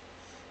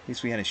 At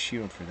least we had a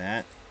shield for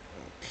that.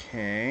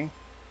 Okay.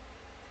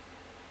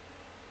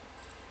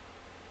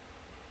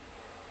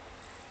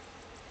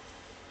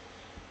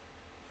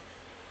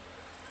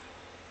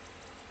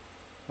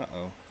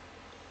 Uh-oh.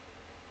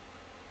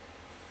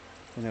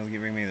 I don't know if we get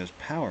very many of those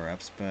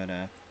power-ups, but,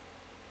 uh-oh.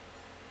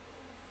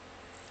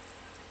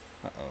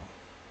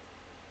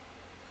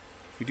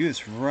 If we do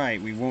this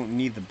right, we won't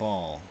need the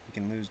ball. We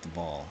can lose the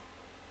ball.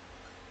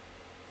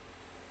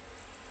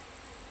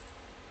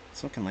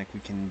 It's looking like we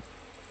can...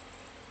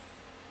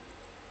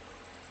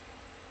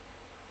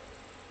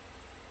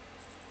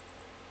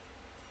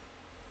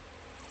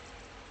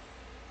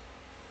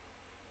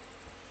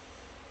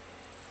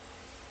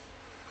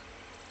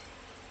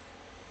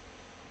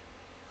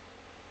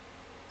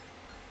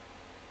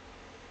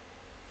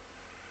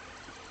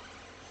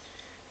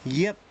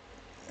 Yep.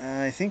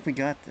 I think we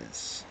got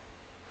this.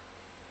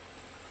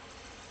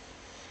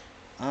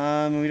 We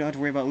don't have to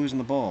worry about losing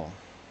the ball.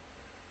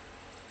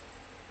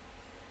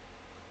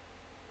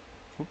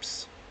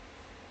 Whoops.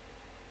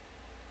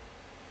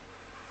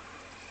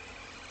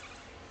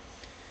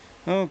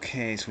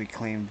 Okay, so we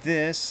claim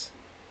this.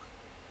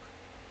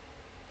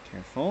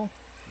 Careful.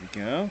 Here we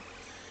go.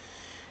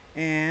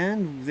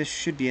 And this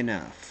should be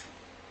enough.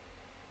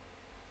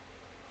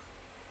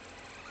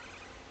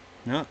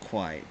 Not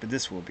quite, but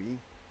this will be.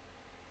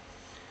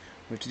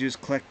 What we have to do is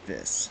collect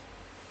this.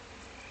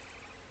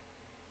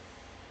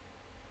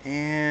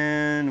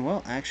 And,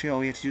 well, actually all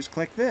we have to do is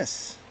collect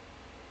this.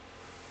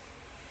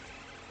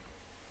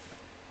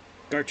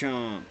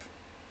 Garchomp.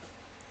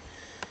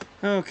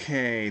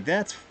 Okay,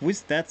 that's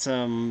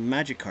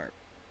Magikarp.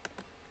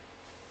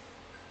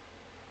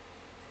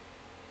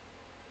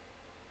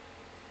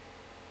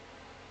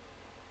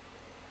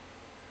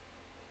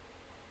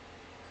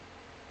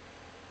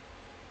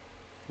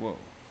 Whoa.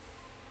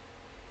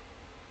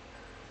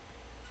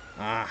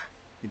 Ah,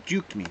 it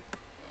juked me.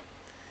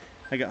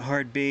 I got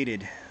hard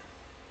baited.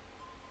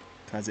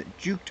 Cause it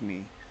juked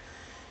me.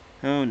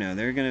 Oh no,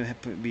 they're gonna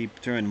be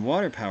throwing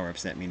water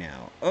power-ups at me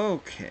now.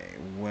 Okay,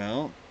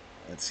 well,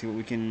 let's see what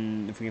we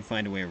can, if we can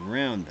find a way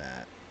around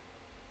that.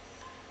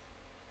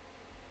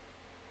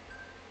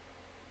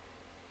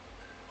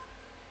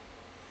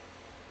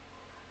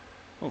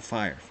 Oh,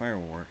 fire. Fire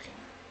will work.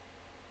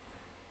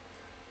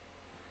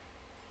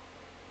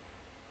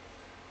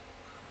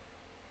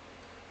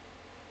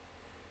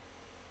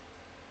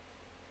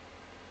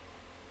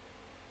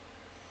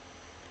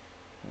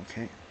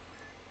 Okay.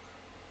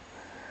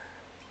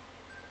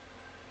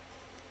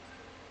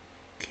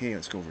 Okay,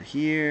 let's go over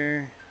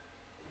here.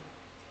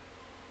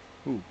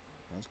 Ooh,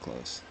 that was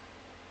close.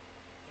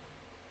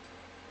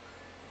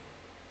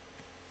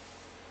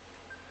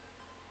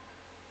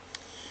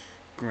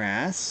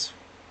 Grass.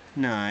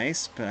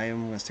 Nice, but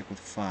I'm going to stick with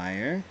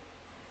fire.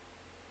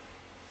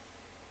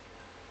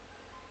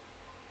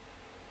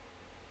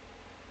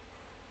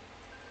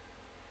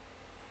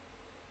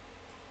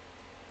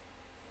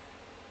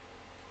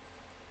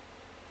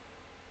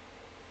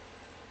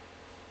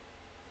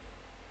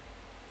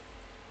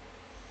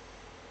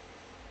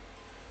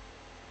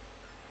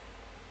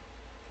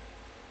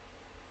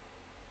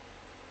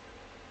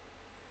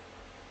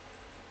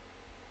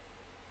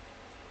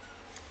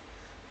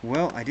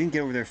 Well, I didn't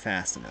get over there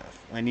fast enough.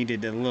 I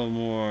needed a little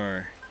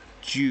more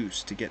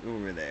juice to get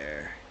over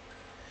there.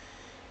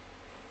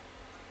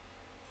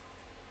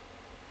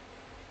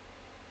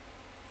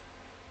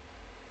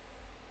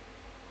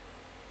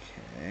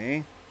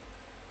 Okay.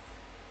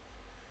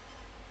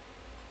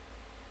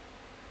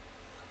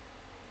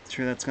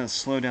 Sure, that's going to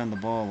slow down the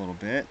ball a little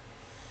bit.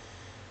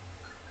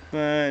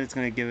 But it's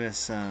going to give us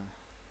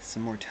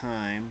some more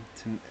time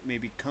to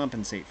maybe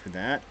compensate for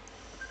that.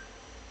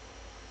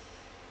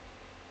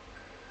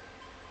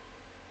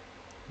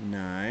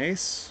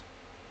 Nice.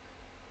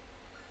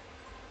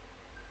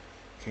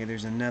 Okay,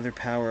 there's another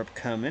power-up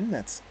coming.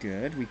 That's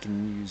good. We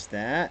can use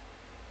that.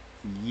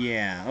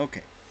 Yeah,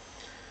 okay.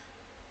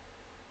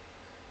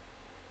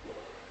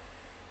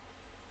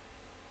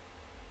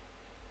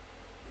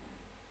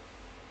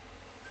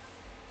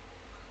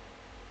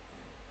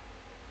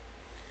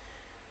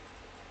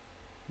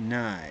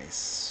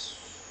 Nice.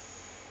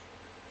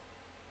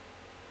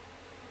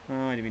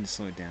 Oh, I didn't mean to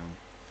slow it down.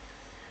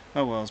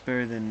 Oh well, it's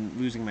better than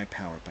losing my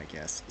power-up, I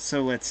guess.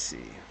 So let's see.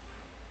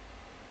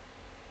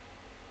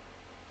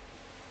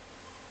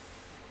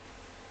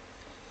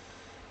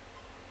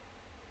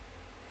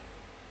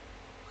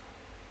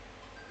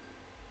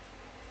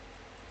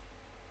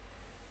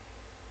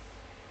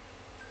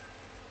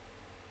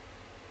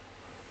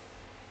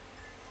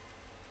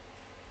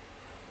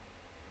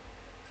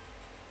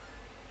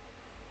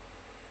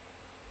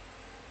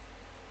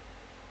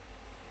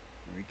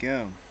 There we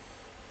go.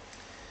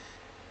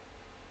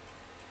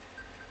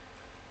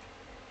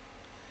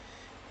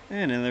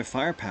 And another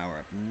fire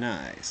power-up.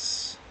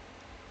 Nice.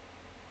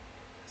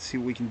 Let's see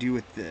what we can do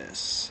with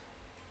this.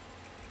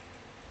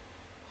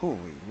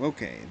 Holy,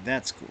 okay,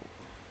 that's cool.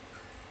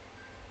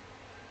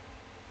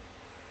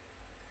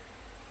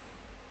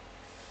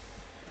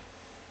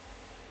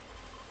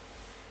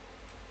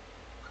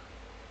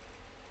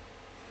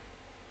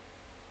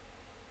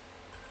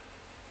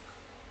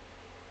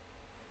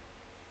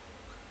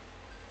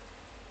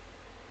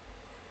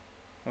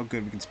 Oh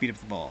good, we can speed up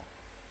the ball.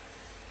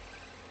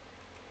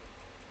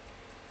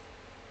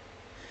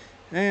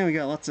 And we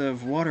got lots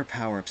of water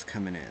power-ups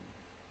coming in.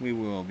 We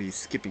will be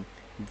skipping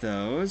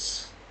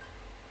those.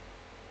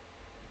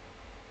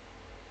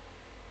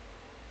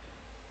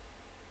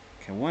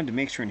 Okay, I wanted to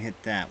make sure and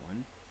hit that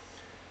one.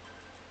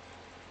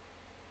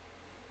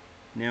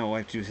 Now all I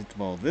have to do is hit the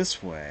ball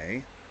this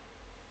way.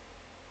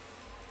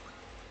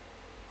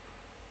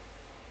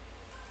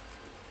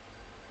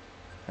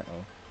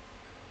 Uh-oh.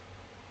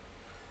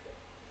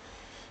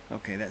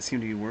 Okay, that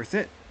seemed to be worth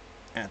it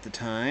at the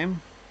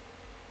time.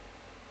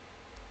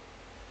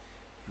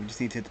 We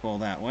just need to hit the ball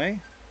that way.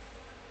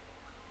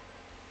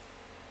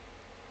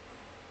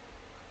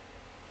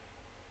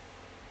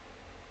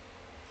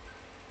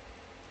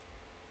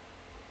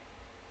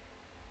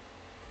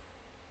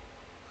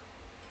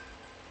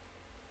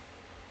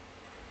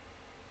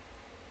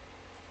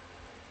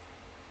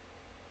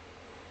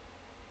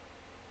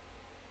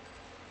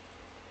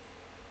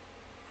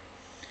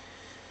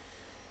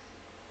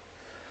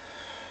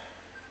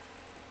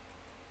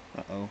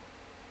 Uh-oh.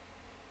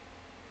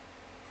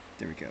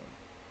 There we go.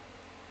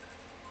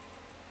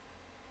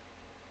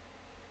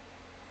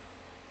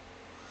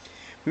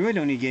 We really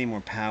don't need to get any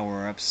more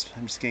power-ups.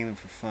 I'm just getting them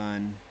for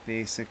fun,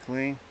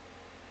 basically.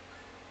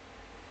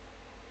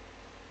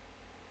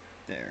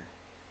 There.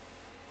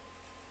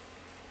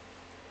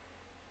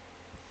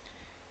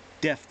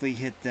 Definitely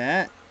hit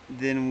that.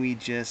 Then we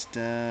just,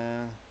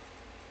 there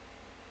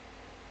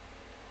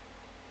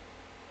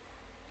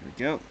we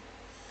go.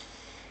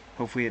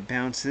 Hopefully it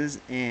bounces,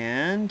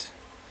 and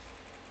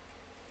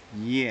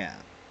yeah.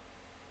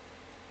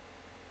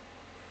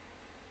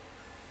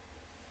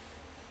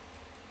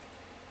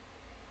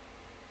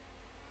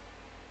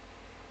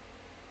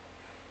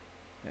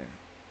 There.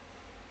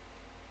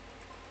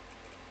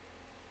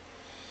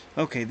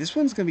 Okay, this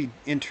one's going to be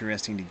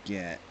interesting to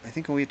get. I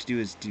think all we have to do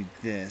is do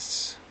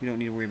this. We don't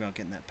need to worry about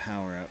getting that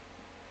power up.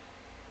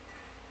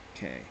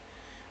 Okay.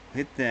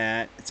 Hit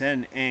that. It's at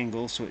an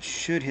angle, so it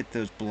should hit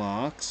those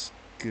blocks.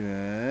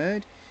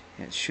 Good.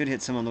 And it should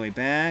hit some on the way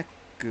back.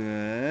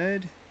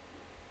 Good.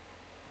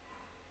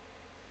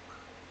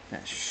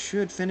 That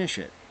should finish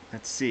it.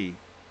 Let's see.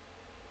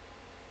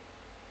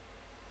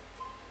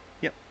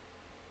 Yep.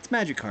 It's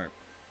Magikarp.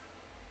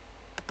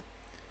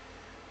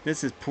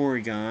 This is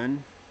Porygon.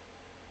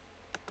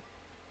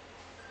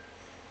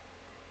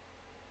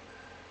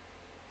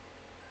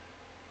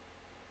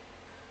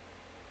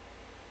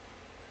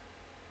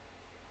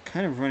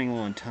 kind of running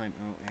low on time.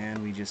 Oh,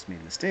 and we just made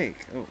a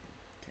mistake. Oh,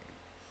 okay.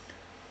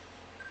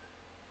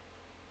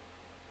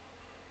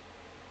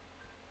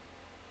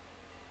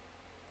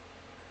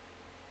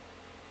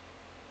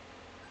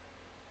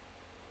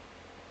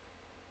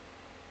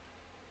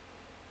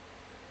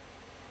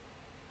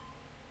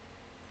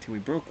 Okay, we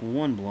broke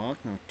one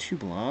block, now 2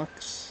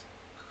 blocks.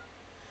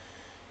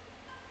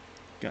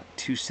 Got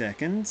 2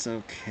 seconds,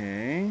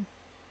 okay.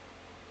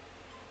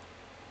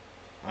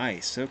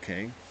 Ice,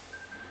 okay.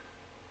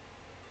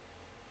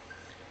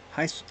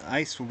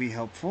 Ice will be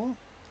helpful,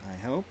 I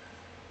hope.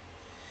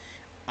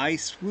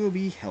 Ice will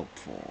be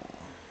helpful.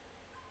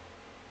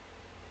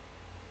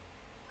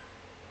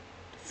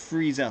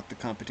 Freeze out the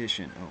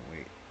competition. Oh,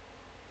 wait.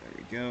 There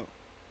we go.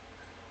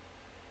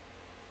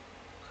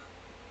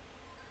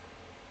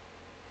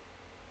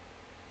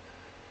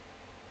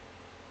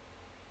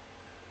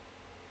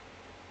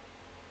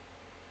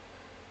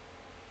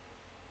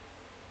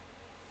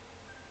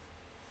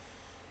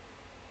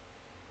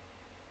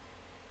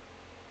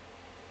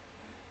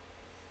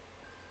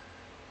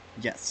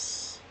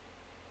 Yes.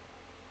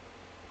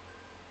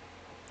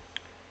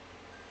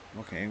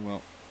 Okay,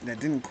 well,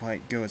 that didn't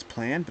quite go as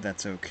planned, but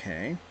that's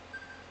okay.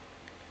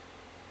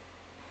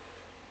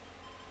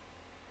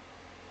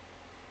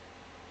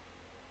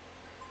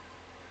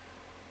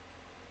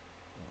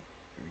 Well,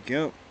 here we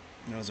go.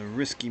 That was a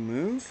risky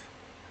move.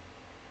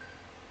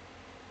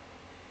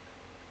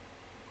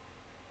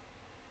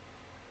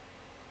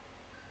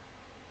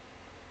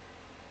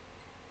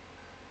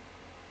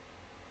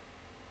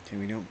 Okay,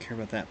 we don't care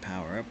about that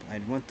power-up.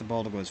 I'd want the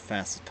ball to go as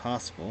fast as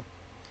possible.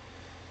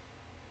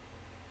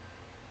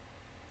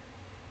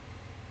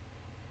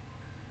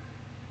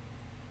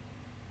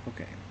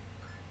 Okay.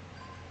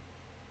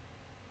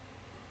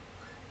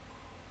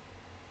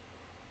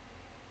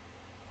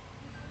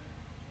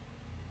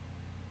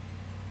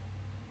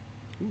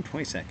 Ooh,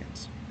 20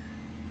 seconds.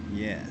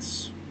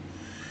 Yes.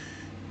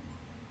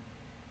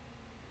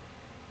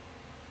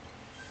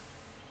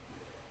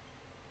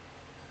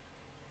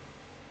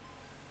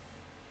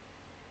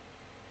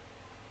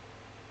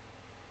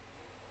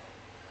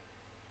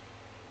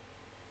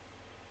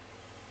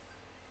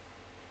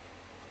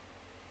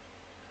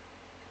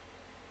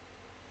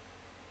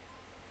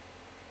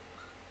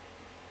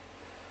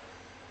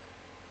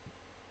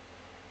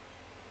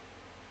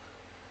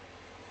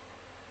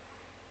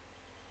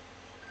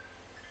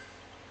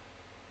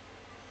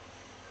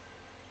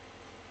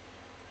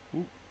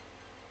 Ooh.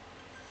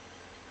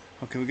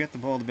 Okay, we got the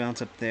ball to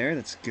bounce up there.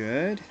 That's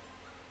good.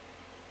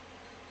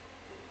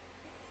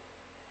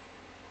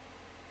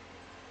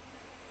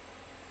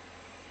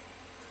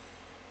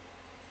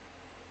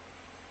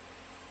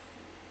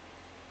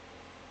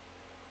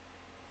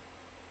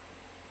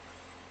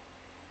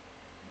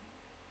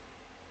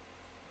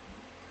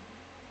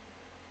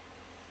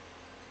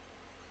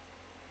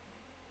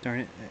 Darn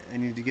it, I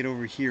need to get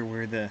over here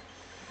where the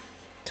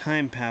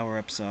time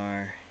power-ups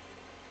are.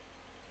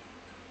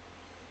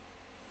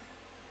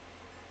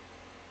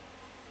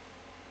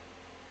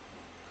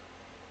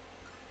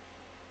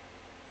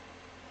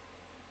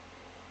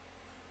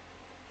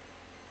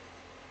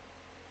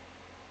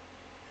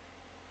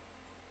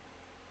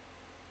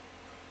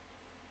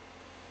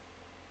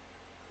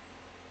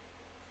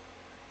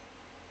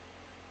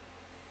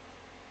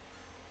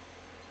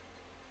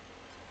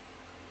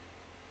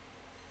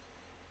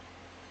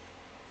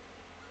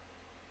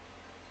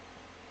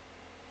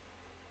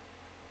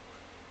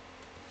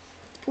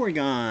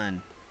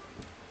 Porygon!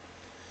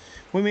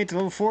 We made it to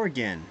level 4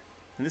 again.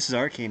 And this is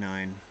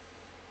Arcanine.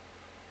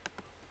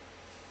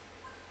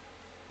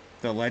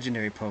 The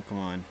legendary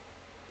Pokemon.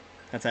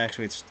 That's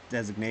actually its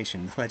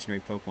designation, the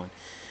legendary Pokemon.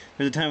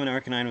 There's a time when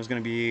Arcanine was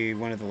going to be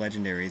one of the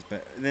legendaries,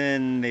 but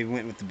then they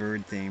went with the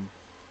bird theme.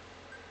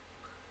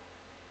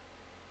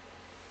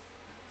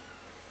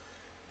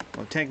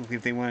 Well, technically,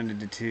 if they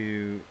wanted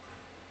to...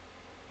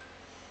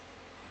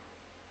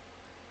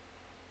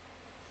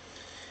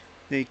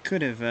 They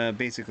could have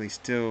basically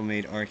still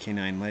made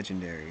Arcanine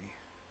legendary.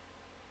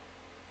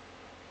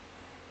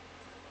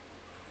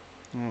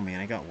 Oh man,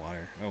 I got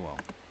water. Oh well.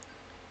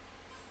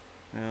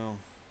 Well...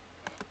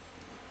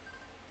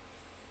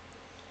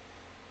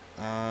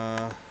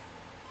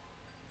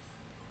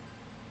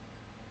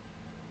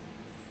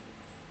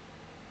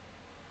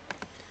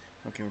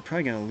 Okay, we're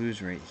probably gonna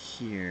lose right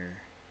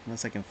here.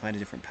 Unless I can find a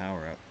different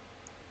power-up.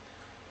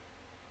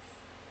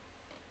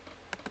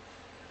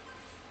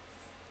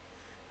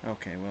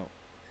 Okay, well...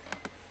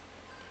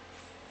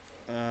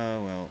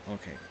 well,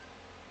 okay.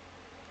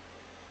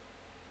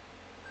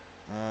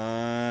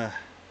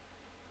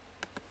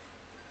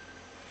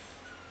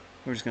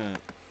 We're just gonna...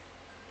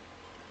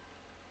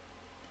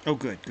 Oh,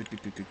 good. Good,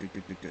 good, good, good, good,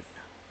 good, good, good.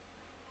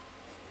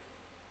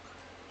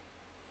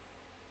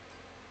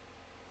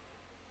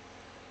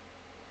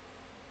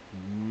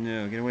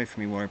 No, get away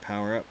from me, water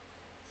power-up.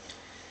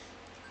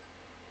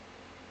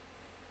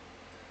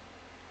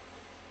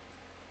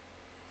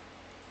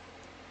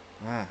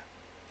 Ah.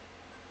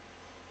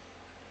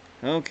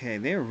 Okay,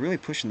 they are really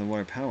pushing the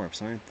water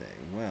power-ups, aren't they?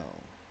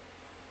 Well...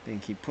 They can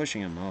keep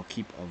pushing them. I'll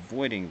keep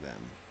avoiding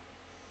them.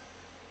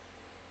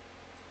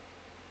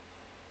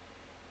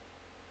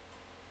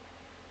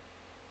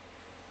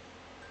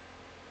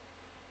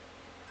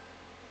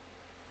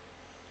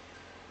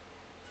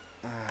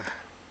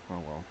 Oh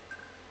well.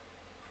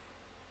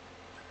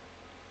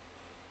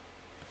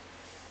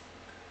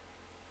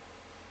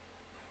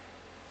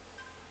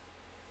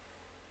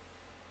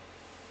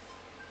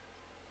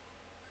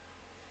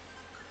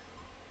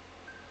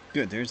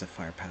 Good, there's a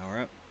fire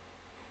power-up.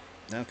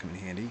 That'll come in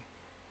handy.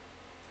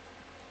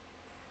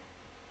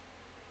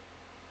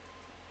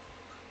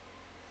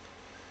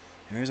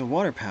 There's a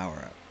water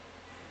power-up.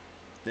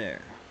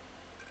 There.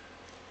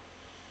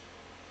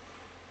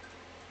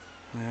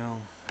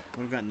 Well,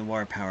 would have gotten the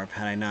water power-up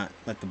had I not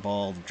let the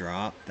ball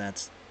drop.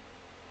 That's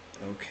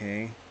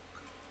okay.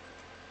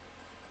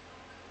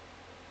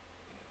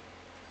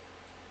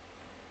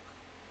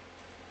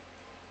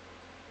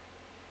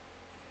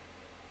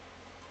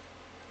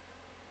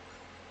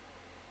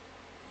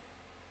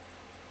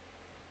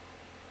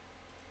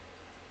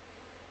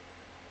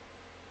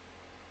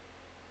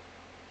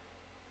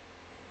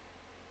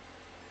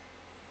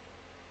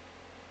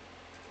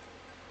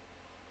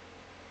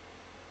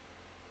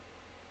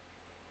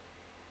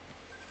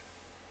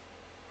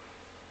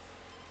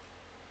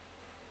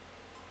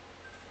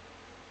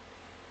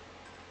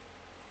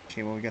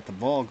 Okay, well, we got the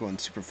ball going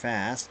super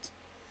fast,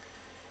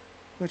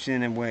 which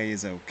in a way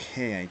is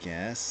okay, I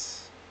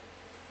guess.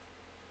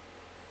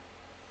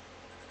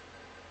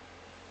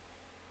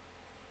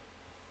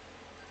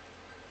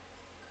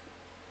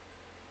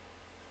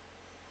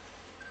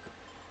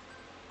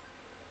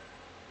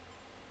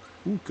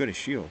 Ooh, good, a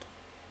shield.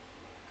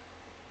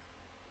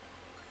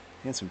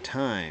 And some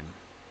time.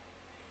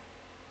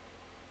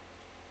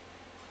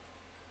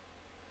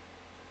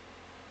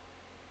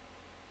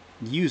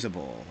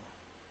 Usable.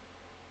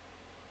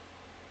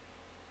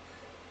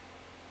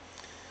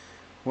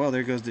 Well,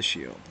 there goes the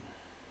shield.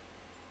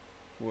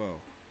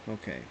 Whoa,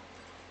 okay.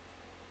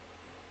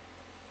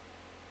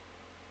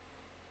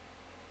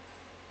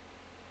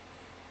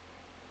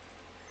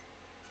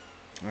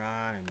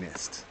 Ah, I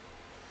missed.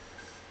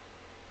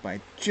 By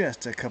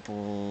just a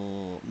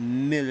couple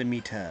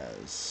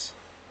millimeters.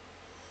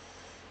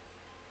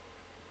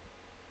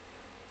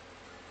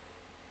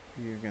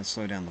 You're going to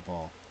slow down the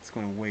ball. It's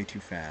going way too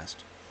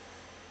fast.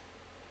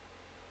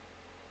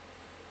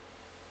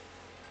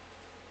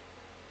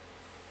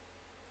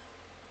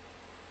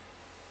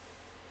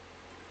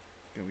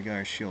 Good, we got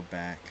our shield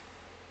back.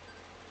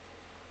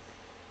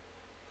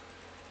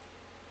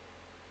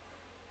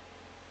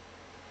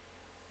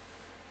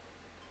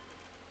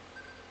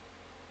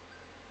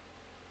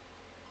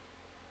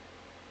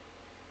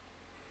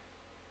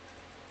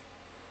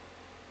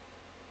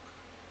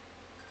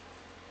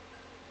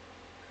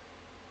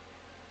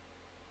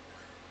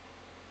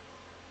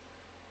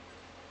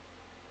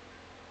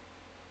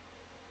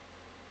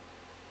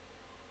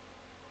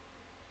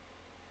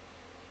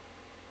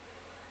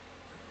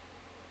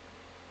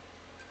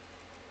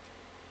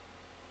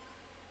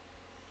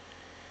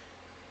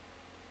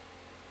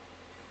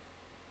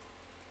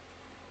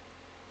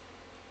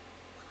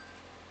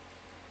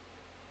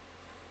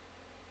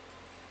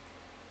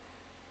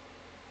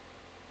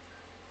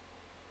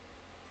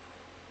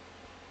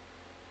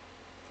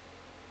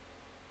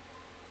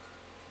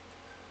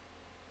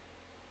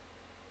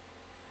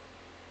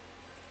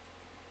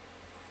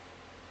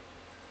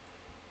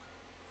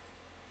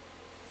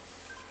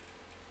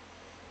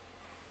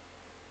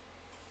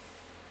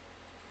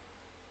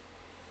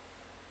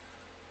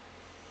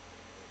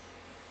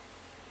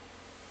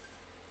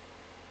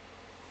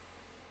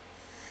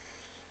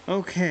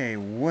 Okay,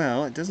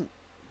 well, it doesn't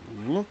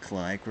look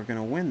like we're going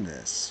to win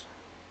this,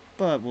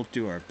 but we'll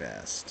do our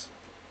best.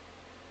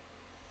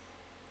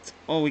 It's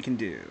all we can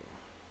do.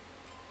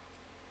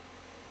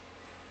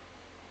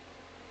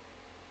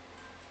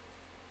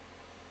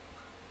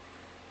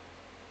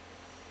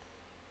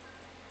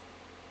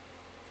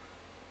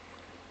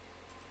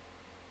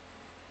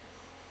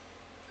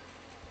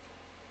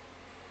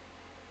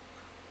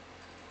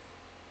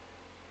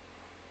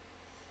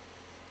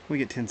 We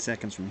get 10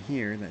 seconds from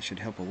here. That should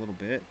help a little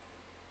bit.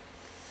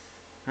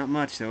 Not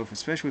much, though,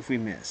 especially if we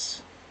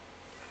miss.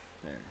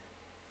 There.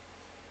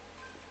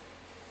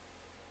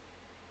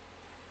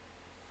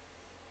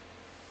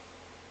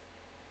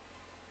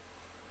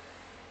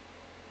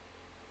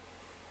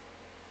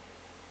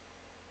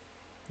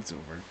 It's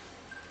over.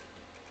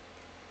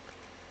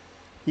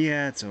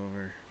 Yeah, it's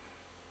over.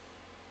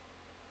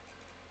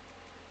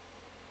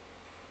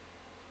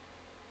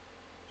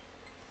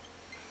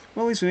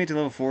 Well, at least we made it to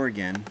level 4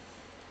 again.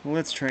 Well,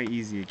 let's try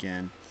easy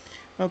again.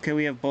 Okay,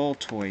 we have Ball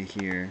Toy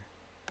here.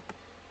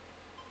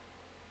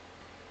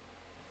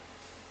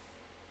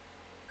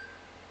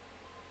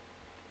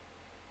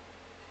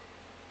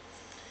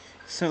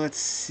 So let's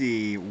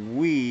see.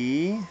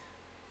 We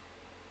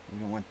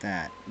don't want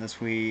that unless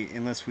we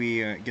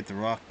get the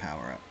rock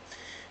power up.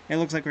 It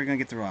looks like we're gonna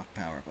get the rock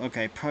power up.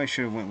 Okay, probably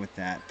should have went with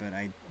that, but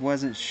I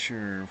wasn't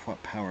sure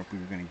what power up we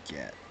were gonna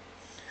get.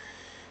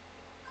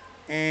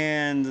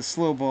 And the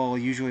slow ball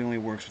usually only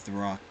works with the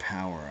rock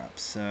power-up,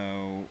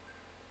 so...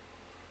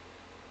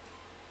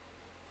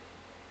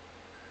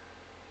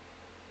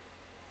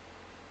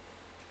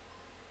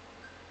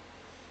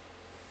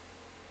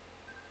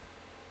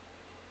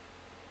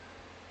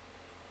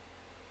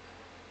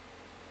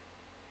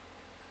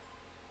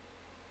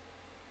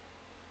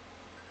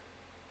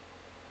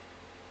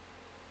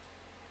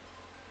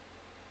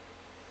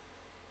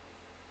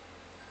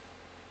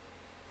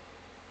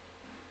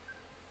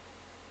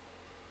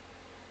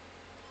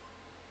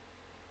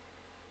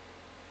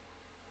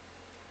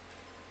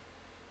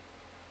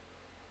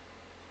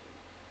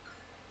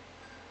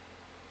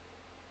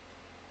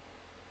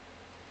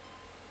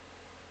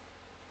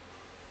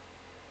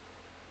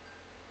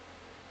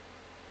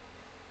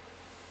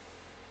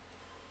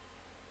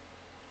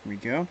 Here we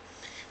go.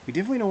 We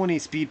definitely don't want any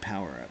speed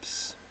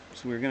power-ups,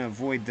 so we're going to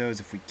avoid those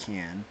if we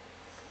can.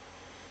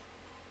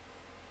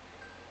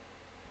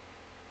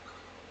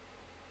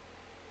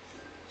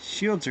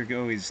 Shields are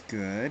always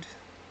good.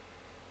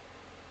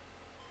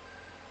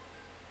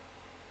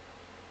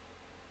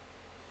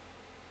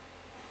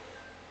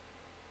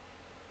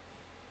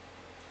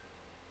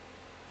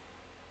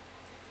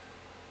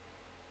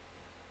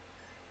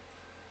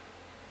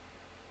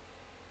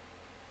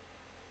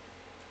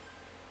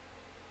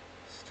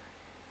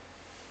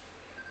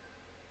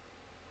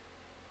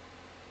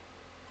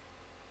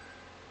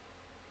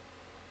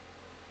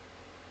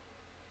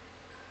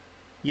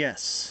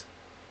 Yes.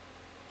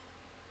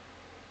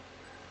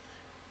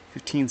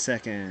 15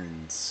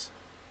 seconds.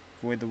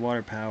 Avoid the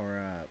water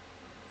power-up.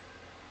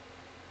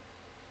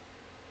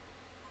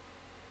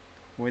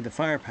 Avoid the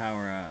fire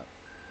power-up.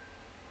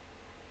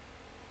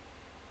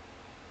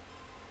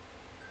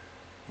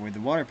 Avoid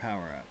the water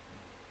power-up.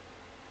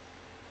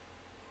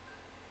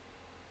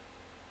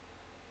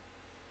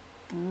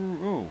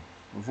 Oh,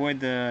 avoid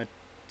the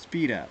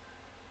speed up.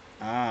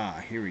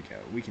 Ah, here we go.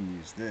 We can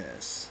use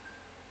this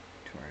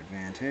to our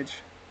advantage.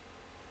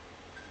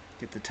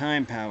 Get the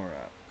time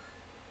power-up.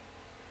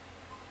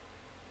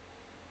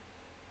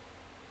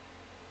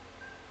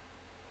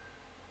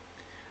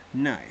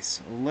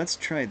 Nice. Let's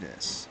try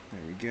this.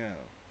 There we go.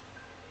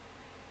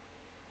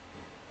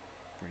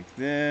 Break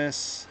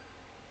this.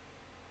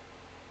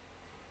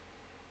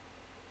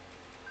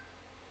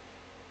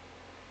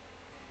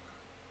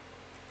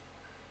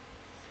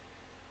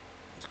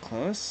 It's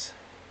close.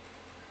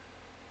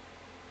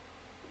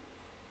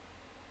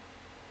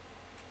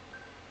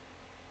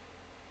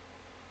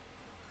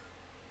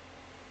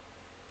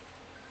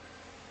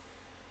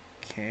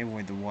 Okay,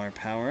 avoid the water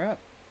power up.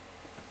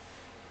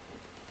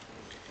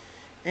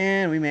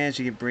 And we managed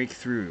to get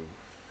breakthrough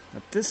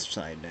up this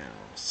side now.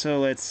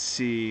 So let's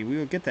see, we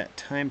will get that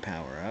time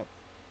power up.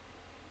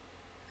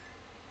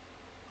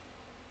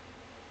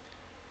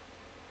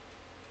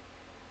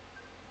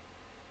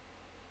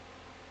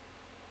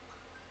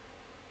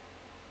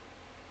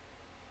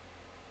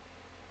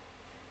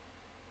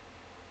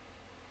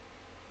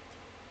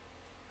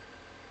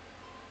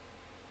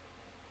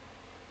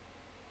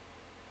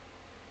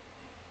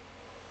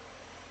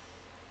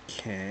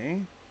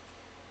 Okay.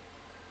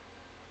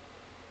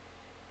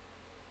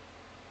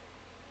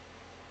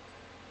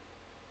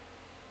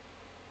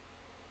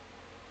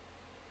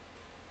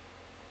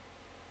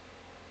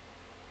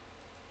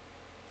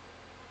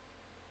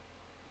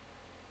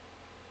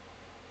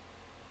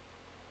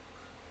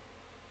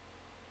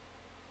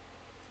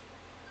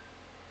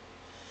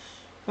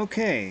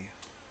 Okay,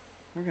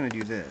 we're gonna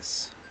do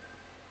this.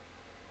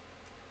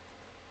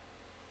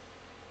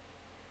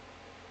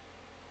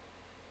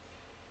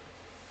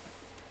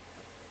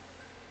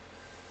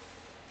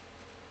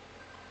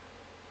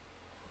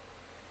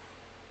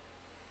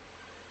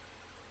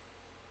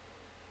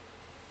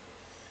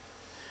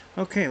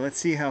 Okay, let's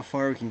see how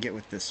far we can get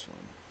with this one.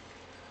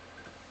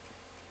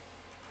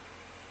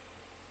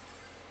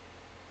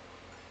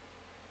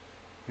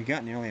 We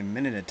got nearly a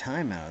minute of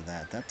time out of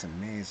that. That's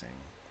amazing.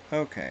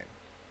 Okay.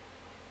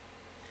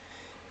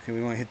 Okay,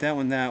 we want to hit that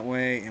one that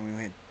way, and we want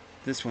to hit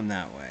this one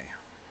that way.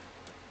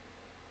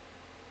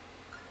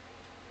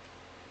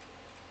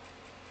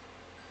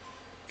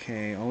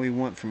 Okay, all we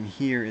want from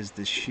here is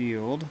the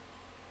shield.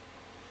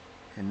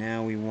 And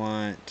now we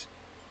want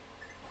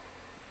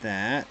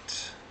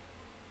that.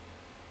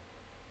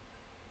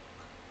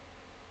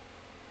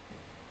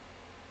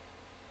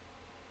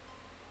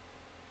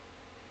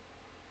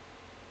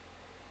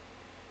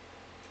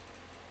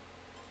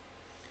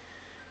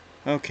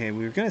 Okay,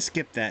 we were going to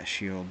skip that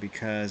shield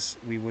because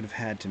we would have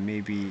had to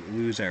maybe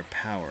lose our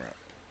power up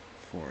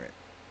for it.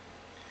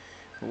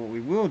 But what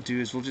we will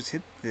do is we'll just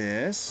hit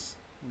this,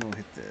 and we'll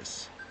hit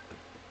this.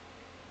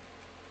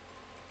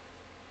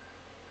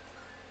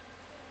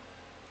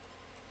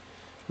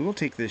 We will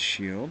take this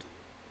shield.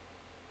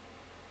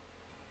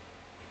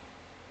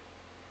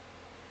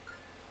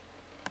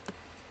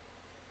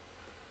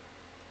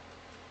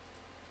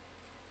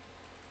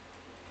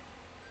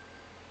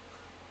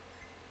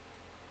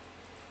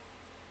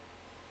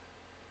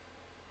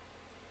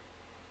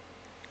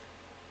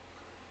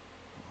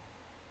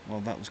 Well,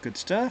 that was good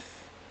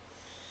stuff.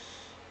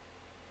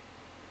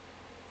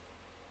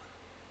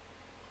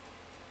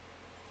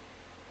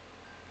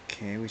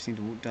 Okay, we just need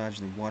to dodge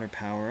the water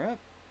power-up.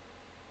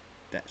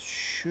 That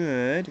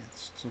should.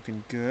 It's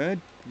looking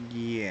good.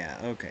 Yeah,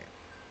 okay.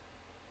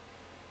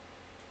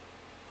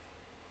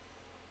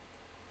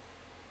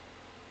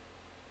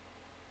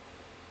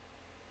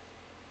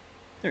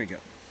 There we go.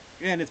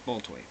 And it's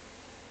Boltoy.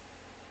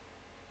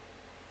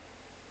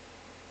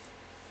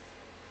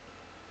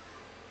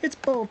 It's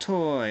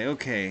Boltoy!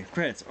 Okay.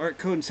 Credits. Art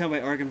code and sound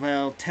by Argon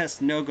Vile.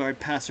 Test No Guard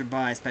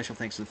Passerby. Special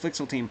thanks to the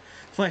Flixel team,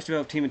 Flash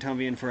Develop team, and Tom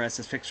Vian for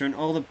SS Fixer, and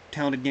all the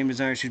talented game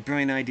designers whose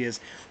brilliant ideas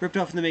ripped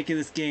off in the making of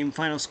this game.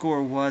 Final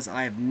score was,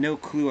 I have no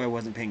clue, I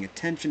wasn't paying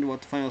attention to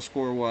what the final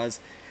score was.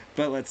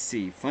 But let's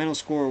see. Final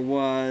score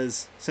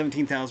was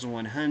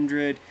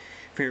 17,100.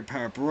 Favorite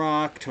power-up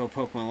rock. Total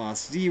Pokemon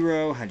lost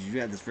 0. How did you do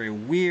that? That's very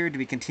weird. To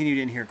be continued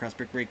in Heracross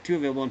Brick Break 2,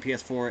 available on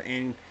PS4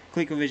 and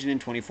ColecoVision in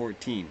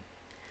 2014.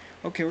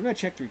 Okay, we're going to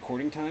check the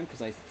recording time,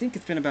 because I think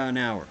it's been about an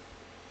hour.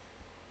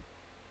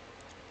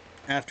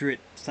 After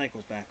it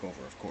cycles back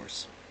over, of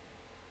course.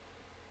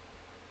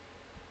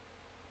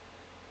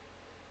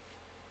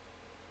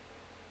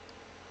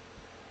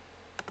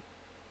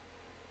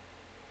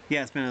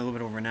 Yeah, it's been a little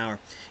bit over an hour.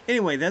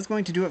 Anyway, that's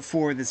going to do it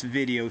for this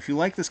video. If you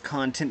like this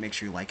content, make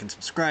sure you like and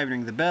subscribe and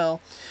ring the bell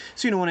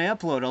so you know when I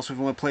upload. Also, if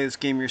you want to play this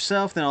game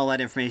yourself, then all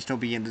that information will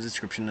be in the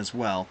description as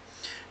well.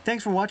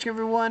 Thanks for watching,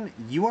 everyone.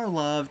 You are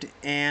loved,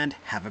 and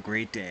have a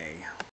great day.